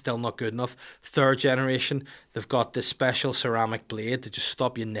generation, still not good enough. Third generation, they've got this special ceramic blade to just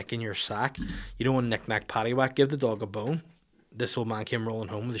stop you nicking your sack. You don't want knick-knack paddywhack, give the dog a bone. This old man came rolling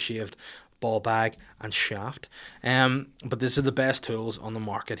home with a shaved ball bag and shaft. But these are the best tools on the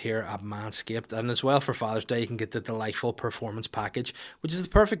market here at Manscaped. And as well, for Father's Day, you can get the delightful performance package, which is the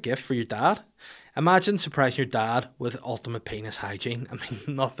perfect gift for your dad. Imagine surprising your dad with ultimate penis hygiene. I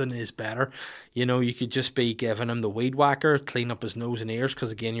mean, nothing is better. You know, you could just be giving him the weed whacker, clean up his nose and ears,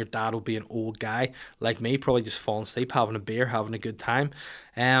 because again, your dad will be an old guy like me, probably just falling asleep, having a beer, having a good time.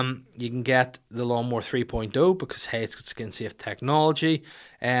 You can get the Lawnmower 3.0 because, hey, it's got skin safe technology.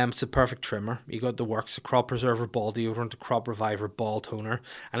 It's a perfect trimmer. You got the works, the crop preserver ball deodorant, the crop reviver ball toner.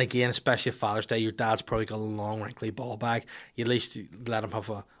 And again, especially at Father's Day, your dad's probably got a long wrinkly ball bag. You at least let him have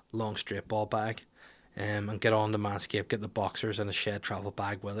a long straight ball bag. And get on to Manscaped, get the boxers and a shed travel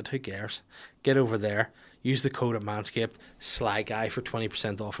bag with it. Who cares? Get over there. Use the code at Manscaped, SlyGuy, for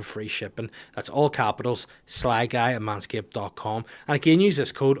 20% off of free shipping. That's all capitals, SlyGuy at manscaped.com. And again, use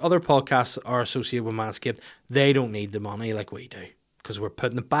this code. Other podcasts are associated with Manscaped. They don't need the money like we do, because we're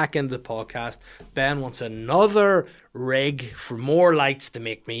putting it back into the podcast. Ben wants another rig for more lights to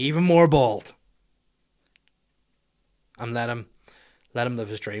make me even more bald. And let him live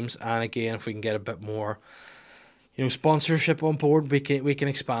his dreams. And again, if we can get a bit more, you know, sponsorship on board, we can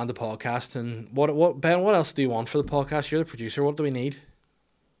expand the podcast. And what Ben, what else do you want for the podcast? You're the producer. What do we need?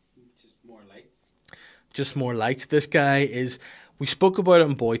 Just more lights. Just more lights. This guy is We spoke about it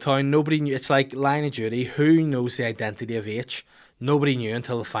in Boytown. Nobody knew. It's like Line of Duty. Who knows the identity of H? Nobody knew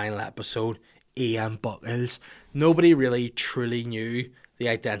until the final episode. Ian Buckles. Nobody really truly knew the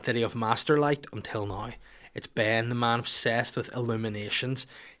identity of Master Light until now. It's Ben, the man obsessed with illuminations.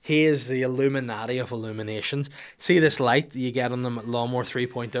 He is the Illuminati of illuminations. See this light that you get on them at Lawnmower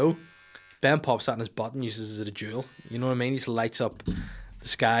 3.0? Ben pops that in his butt and uses it as a jewel. You know what I mean? He just lights up the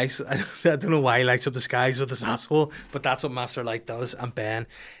skies. I don't know why he lights up the skies with his asshole, but that's what Master Light does, and Ben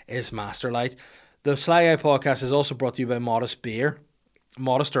is Master Light. The Sly Guy podcast is also brought to you by Modest Beer.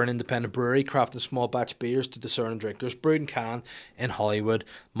 Modest are an independent brewery crafting small batch beers to discerning drinkers, brewed and canned in Hollywood.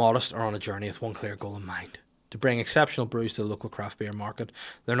 Modest are on a journey with one clear goal in mind: to bring exceptional brews to the local craft beer market.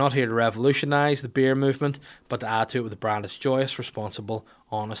 They're not here to revolutionise the beer movement, but to add to it with a brand that's joyous, responsible,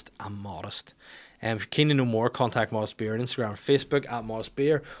 honest and modest. If you're keen to know more, contact Modest Beer on Instagram and Facebook at Modest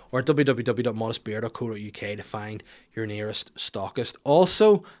Beer, or at www.modestbeer.co.uk to find your nearest stockist.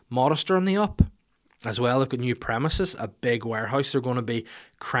 Also, Modest are on the up as well. They've got new premises, a big warehouse. They're going to be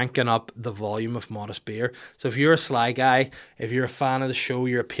cranking up the volume of Modest Beer. So if you're a Sly Guy, if you're a fan of the show,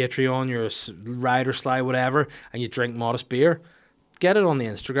 you're a Patreon, you're a rider, Sly, whatever, and you drink Modest Beer, get it on the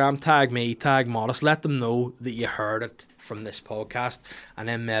Instagram, tag me, tag Modest, let them know that you heard it from this podcast, and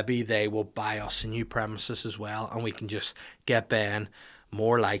then maybe they will buy us a new premises as well, and we can just get Ben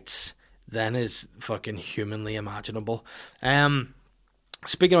more lights than is fucking humanly imaginable.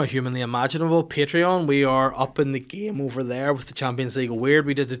 Speaking of humanly imaginable, Patreon, we are up in the game over there with the Champions League of Weird.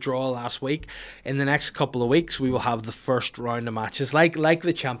 We did the draw last week. In the next couple of weeks, we will have the first round of matches. Like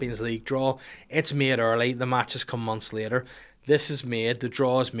the Champions League draw, it's made early. The matches come months later. This is made, the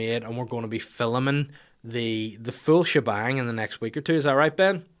draw is made, and we're going to be filming the full shebang in the next week or two. Is that right,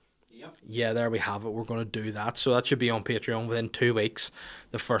 Ben? Yep. Yeah, there we have it. We're going to do that. So that should be on Patreon within 2 weeks,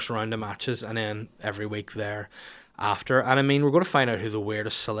 the first round of matches, and then every week there after. And I mean, we're going to find out who the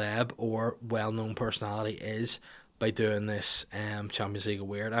weirdest celeb or well-known personality is by doing this Champions League of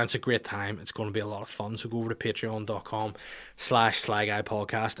Weird, and it's a great time. It's going to be a lot of fun. So go over to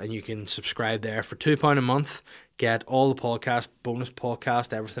patreon.com/SlyGuyPodcast and you can subscribe there for £2 a month. Get all the podcast, bonus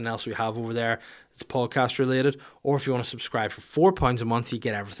podcast, everything else we have over there that's podcast related. Or if you want to subscribe for £4 a month, you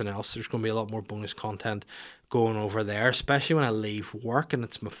get everything else. There's going to be a lot more bonus content going over there, especially when I leave work and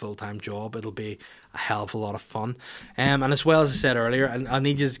it's my full-time job. It'll be a hell of a lot of fun. And as well as I said earlier, I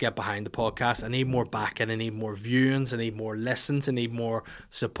need you to get behind the podcast. I need more backing, I need more viewings, I need more listens, I need more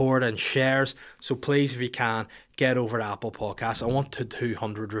support and shares. So please, if you can, get over to Apple Podcasts. I want to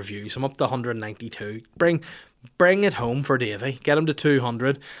 200 reviews. I'm up to 192. Bring it home for Davey. Get him to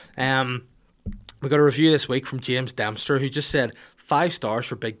 200. We got a review this week from James Dempster, who just said 5 stars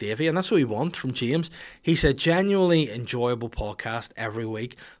for Big Davey, and that's what we want from James. He said, genuinely enjoyable podcast every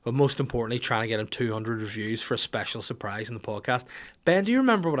week, but most importantly, trying to get him 200 reviews for a special surprise in the podcast. Ben, do you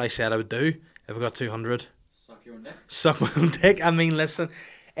remember what I said I would do if I got 200? Suck your own dick. Suck my own dick. I mean, listen,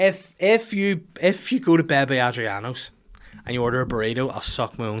 if you go to Bebe Adriano's and you order a burrito, I'll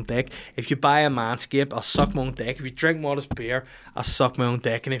suck my own dick. If you buy a Manscaped, I'll suck my own dick. If you drink Modest Beer, I'll suck my own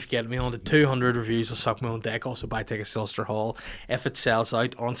dick. And if you get me on to 200 reviews, I'll suck my own dick. Also buy tickets to Ulster Hall. If it sells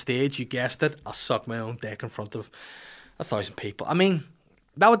out on stage, you guessed it, I'll suck my own dick in front of 1,000 people. I mean,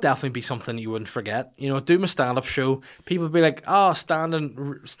 that would definitely be something you wouldn't forget. You know, do my stand-up show, people would be like, oh, standing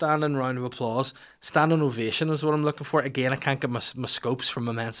round of applause. Standing ovation is what I'm looking for. Again, I can't get my scopes from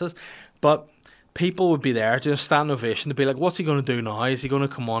my menses. But people would be there doing a standing ovation to be like, what's he going to do now? Is he going to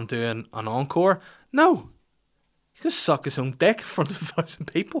come on doing an encore? No. He's going to suck his own dick in front of 1,000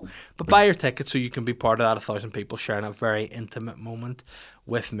 people. But buy your ticket so you can be part of that 1,000 people sharing a very intimate moment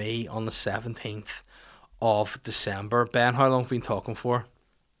with me on the 17th of December. Ben, how long have we been talking for?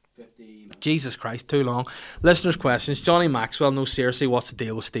 50 minutes. Jesus Christ, too long. Listeners' questions. Johnny Maxwell, no, seriously, what's the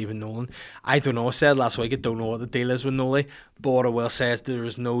deal with Stephen Nolan? I don't know. I said last week I don't know what the deal is with Nolly, but what I will say is there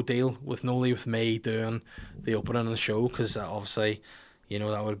is no deal with Nolly with me doing the opening of the show, because obviously, you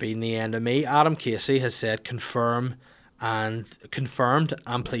know, that would be the end of me. Adam Casey has said confirmed and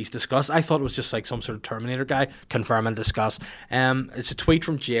please discuss. I thought it was just like some sort of Terminator guy. Confirm and discuss. It's a tweet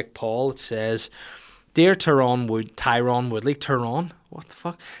from Jake Paul. It says, Dear Tyrone Woodley, what the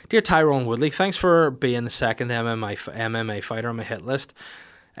fuck? Dear Tyrone Woodley, thanks for being the second MMA fighter on my hit list.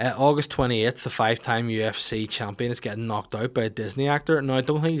 August 28th, the 5-time UFC champion is getting knocked out by a Disney actor. No, I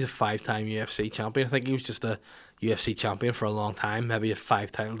don't think he's a 5-time UFC champion. I think he was just a UFC champion for a long time. Maybe a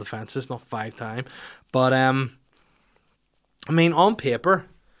 5 title defenses, not 5-time. But, I mean, on paper,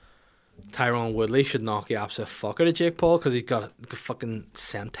 Tyrone Woodley should knock the absolute fuck out of Jake Paul because he's got a fucking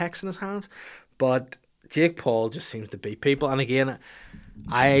Semtex in his hands. But Jake Paul just seems to beat people. And again,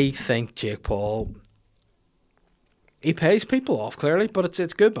 I think Jake Paul he pays people off clearly, but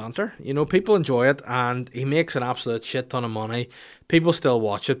it's good banter. You know, people enjoy it, and he makes an absolute shit ton of money. People still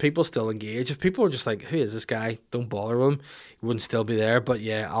watch it. People still engage. If people were just like, "Who is this guy?" Don't bother with him. He wouldn't still be there. But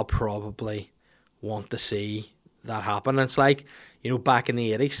yeah, I'll probably want to see that happen. And it's like, you know, back in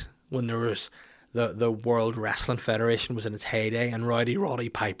the 80s when there was the World Wrestling Federation was in its heyday, and Roddy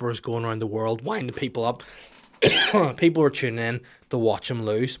Piper was going around the world winding people up. People were tuning in to watch him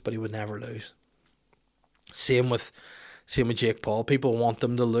lose, but he would never lose. Same with Jake Paul. People want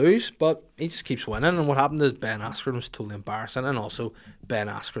him to lose, but he just keeps winning. And what happened to Ben Askren was totally embarrassing. And also, Ben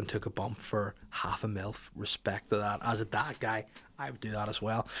Askren took a bump for $500,000. Respect to that. As a dad guy, I would do that as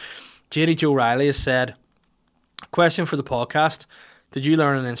well. JD Joe Riley has said, question for the podcast. Did you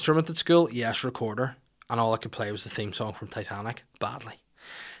learn an instrument at school? Yes, recorder. And all I could play was the theme song from Titanic. Badly.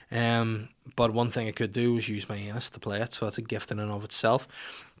 But one thing I could do was use my anus to play it, so that's a gift in and of itself.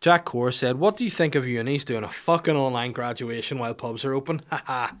 Jack Core said, what do you think of unis doing a fucking online graduation while pubs are open?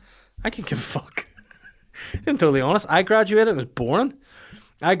 Haha, I can give a fuck. I'm totally honest. I graduated and it was boring.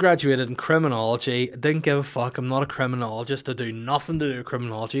 I graduated in criminology. I didn't give a fuck. I'm not a criminologist. I do nothing to do with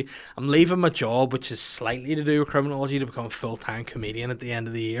criminology. I'm leaving my job, which is slightly to do with criminology, to become a full-time comedian at the end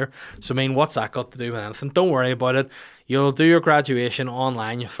of the year. So, I mean, what's that got to do with anything? Don't worry about it. You'll do your graduation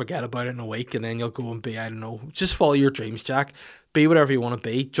online. You'll forget about it in a week, and then you'll go and be, I don't know, just follow your dreams, Jack. Be whatever you want to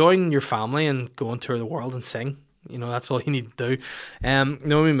be. Join your family and go and tour the world and sing. You know, that's all you need to do.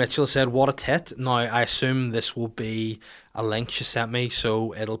 Naomi Mitchell said, what a tit. Now, I assume this will be a link she sent me,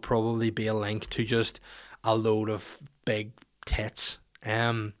 so it'll probably be a link to just a load of big tits.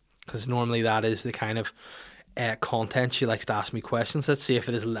 Because normally that is the kind of content she likes to ask me questions. Let's see if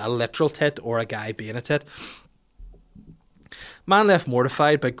it is a literal tit or a guy being a tit. Man left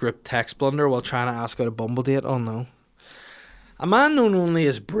mortified by group text blunder while trying to ask out a Bumble date. Oh no. A man known only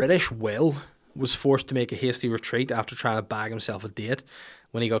as British Will was forced to make a hasty retreat after trying to bag himself a date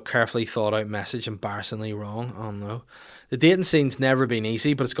when he got carefully thought out message embarrassingly wrong. Oh no. The dating scene's never been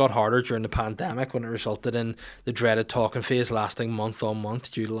easy, but it's got harder during the pandemic when it resulted in the dreaded talking phase lasting month on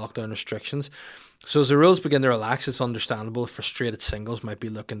month due to lockdown restrictions. So as the rules begin to relax, it's understandable if frustrated singles might be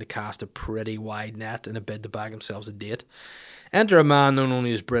looking to cast a pretty wide net in a bid to bag themselves a date. Enter a man known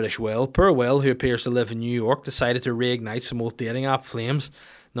only as British Will. Poor Will, who appears to live in New York, decided to reignite some old dating app flames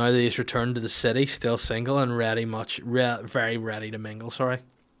now that he's returned to the city, still single and very ready to mingle.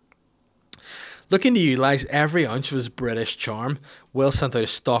 Looking to utilise every ounce of his British charm, Will sent out a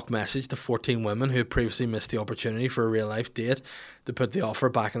stock message to 14 women who had previously missed the opportunity for a real-life date to put the offer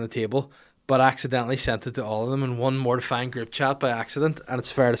back on the table, but accidentally sent it to all of them in one mortifying group chat by accident, and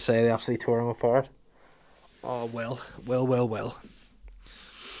it's fair to say they absolutely tore him apart. Oh, Will.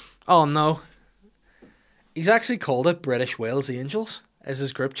 Oh, no. He's actually called it British Will's Angels as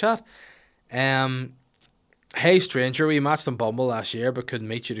his group chat. Hey stranger, we matched on Bumble last year but couldn't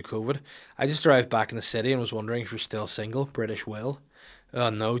meet due to COVID. I just arrived back in the city and was wondering if you're still single. British Will. Oh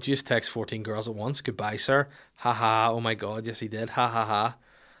no, just text 14 girls at once. Goodbye, sir. Ha ha. Oh my god, yes he did. Ha ha ha.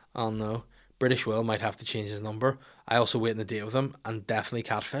 Oh no. British Will might have to change his number. I also wait on the date with him and definitely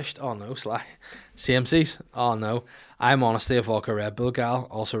catfished. Oh no, sly. CMCs. Oh no. I'm honestly a vodka Red Bull gal,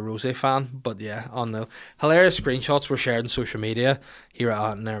 also Rosé fan, but yeah, oh no. Hilarious screenshots were shared on social media. Here,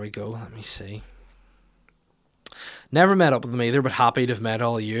 and there we go. Let me see. Never met up with him either, but happy to have met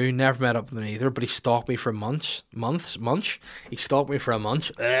all of you. Never met up with him either, but he stalked me for months. He stalked me for a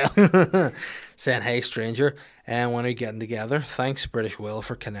month. Saying, hey stranger, and when are you getting together? Thanks British Will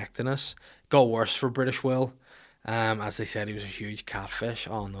for connecting us. Got worse for British Will. As they said, he was a huge catfish.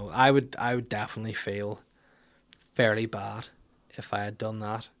 Oh no, I would definitely feel fairly bad if I had done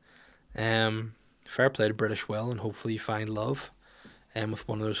that. Fair play to British Will, and hopefully you find love. With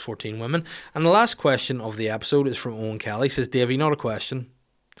one of those 14 women. And the last question of the episode is from Owen Kelly. He says, Davey, not a question,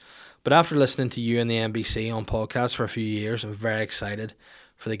 but after listening to you and the NBC on podcasts for a few years, I'm very excited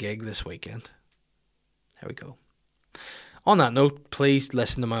for the gig this weekend. There we go. On that note, please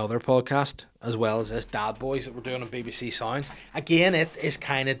listen to my other podcast as well as this Dad Boys that we're doing on BBC Sounds. Again, it is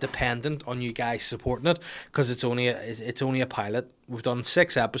kind of dependent on you guys supporting it because it's only a pilot. We've done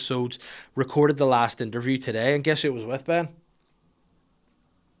 6 episodes, recorded the last interview today, and guess who it was with, Ben?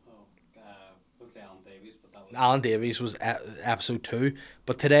 Alan Davies was episode 2,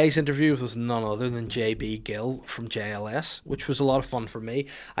 but today's interview was none other than JB Gill from JLS, which was a lot of fun for me.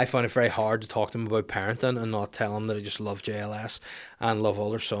 I found it very hard to talk to him about parenting and not tell him that I just love JLS and love all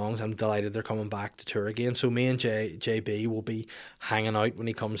their songs. I'm delighted they're coming back to tour again. So me and JB will be hanging out when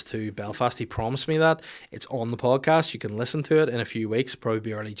he comes to Belfast. He promised me that. It's on the podcast. You can listen to it in a few weeks, probably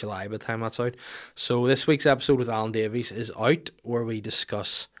be early July by the time that's out. So this week's episode with Alan Davies is out, where we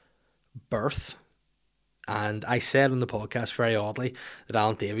discuss birth And I said on the podcast very oddly that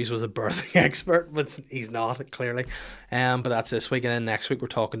Alan Davies was a birthing expert, but he's not, clearly. But that's this week. And then next week we're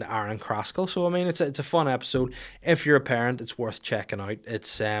talking to Aaron Kraskell. So, I mean, it's a fun episode. If you're a parent, it's worth checking out.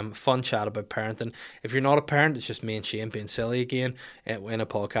 It's fun chat about parenting. If you're not a parent, it's just me and Shane being silly again in a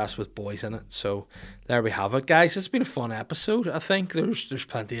podcast with boys in it. So there we have it, guys. It's been a fun episode. I think there's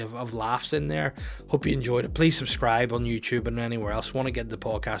plenty of laughs in there. Hope you enjoyed it. Please subscribe on YouTube and anywhere else. I want to get the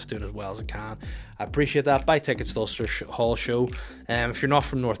podcast doing as well as I can. I appreciate that. Buy tickets to Ulster Hall show. If you're not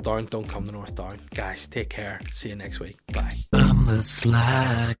from North Down, don't come to North Down. Guys, take care. See you next week. Bye. I'm the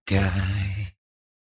sly guy.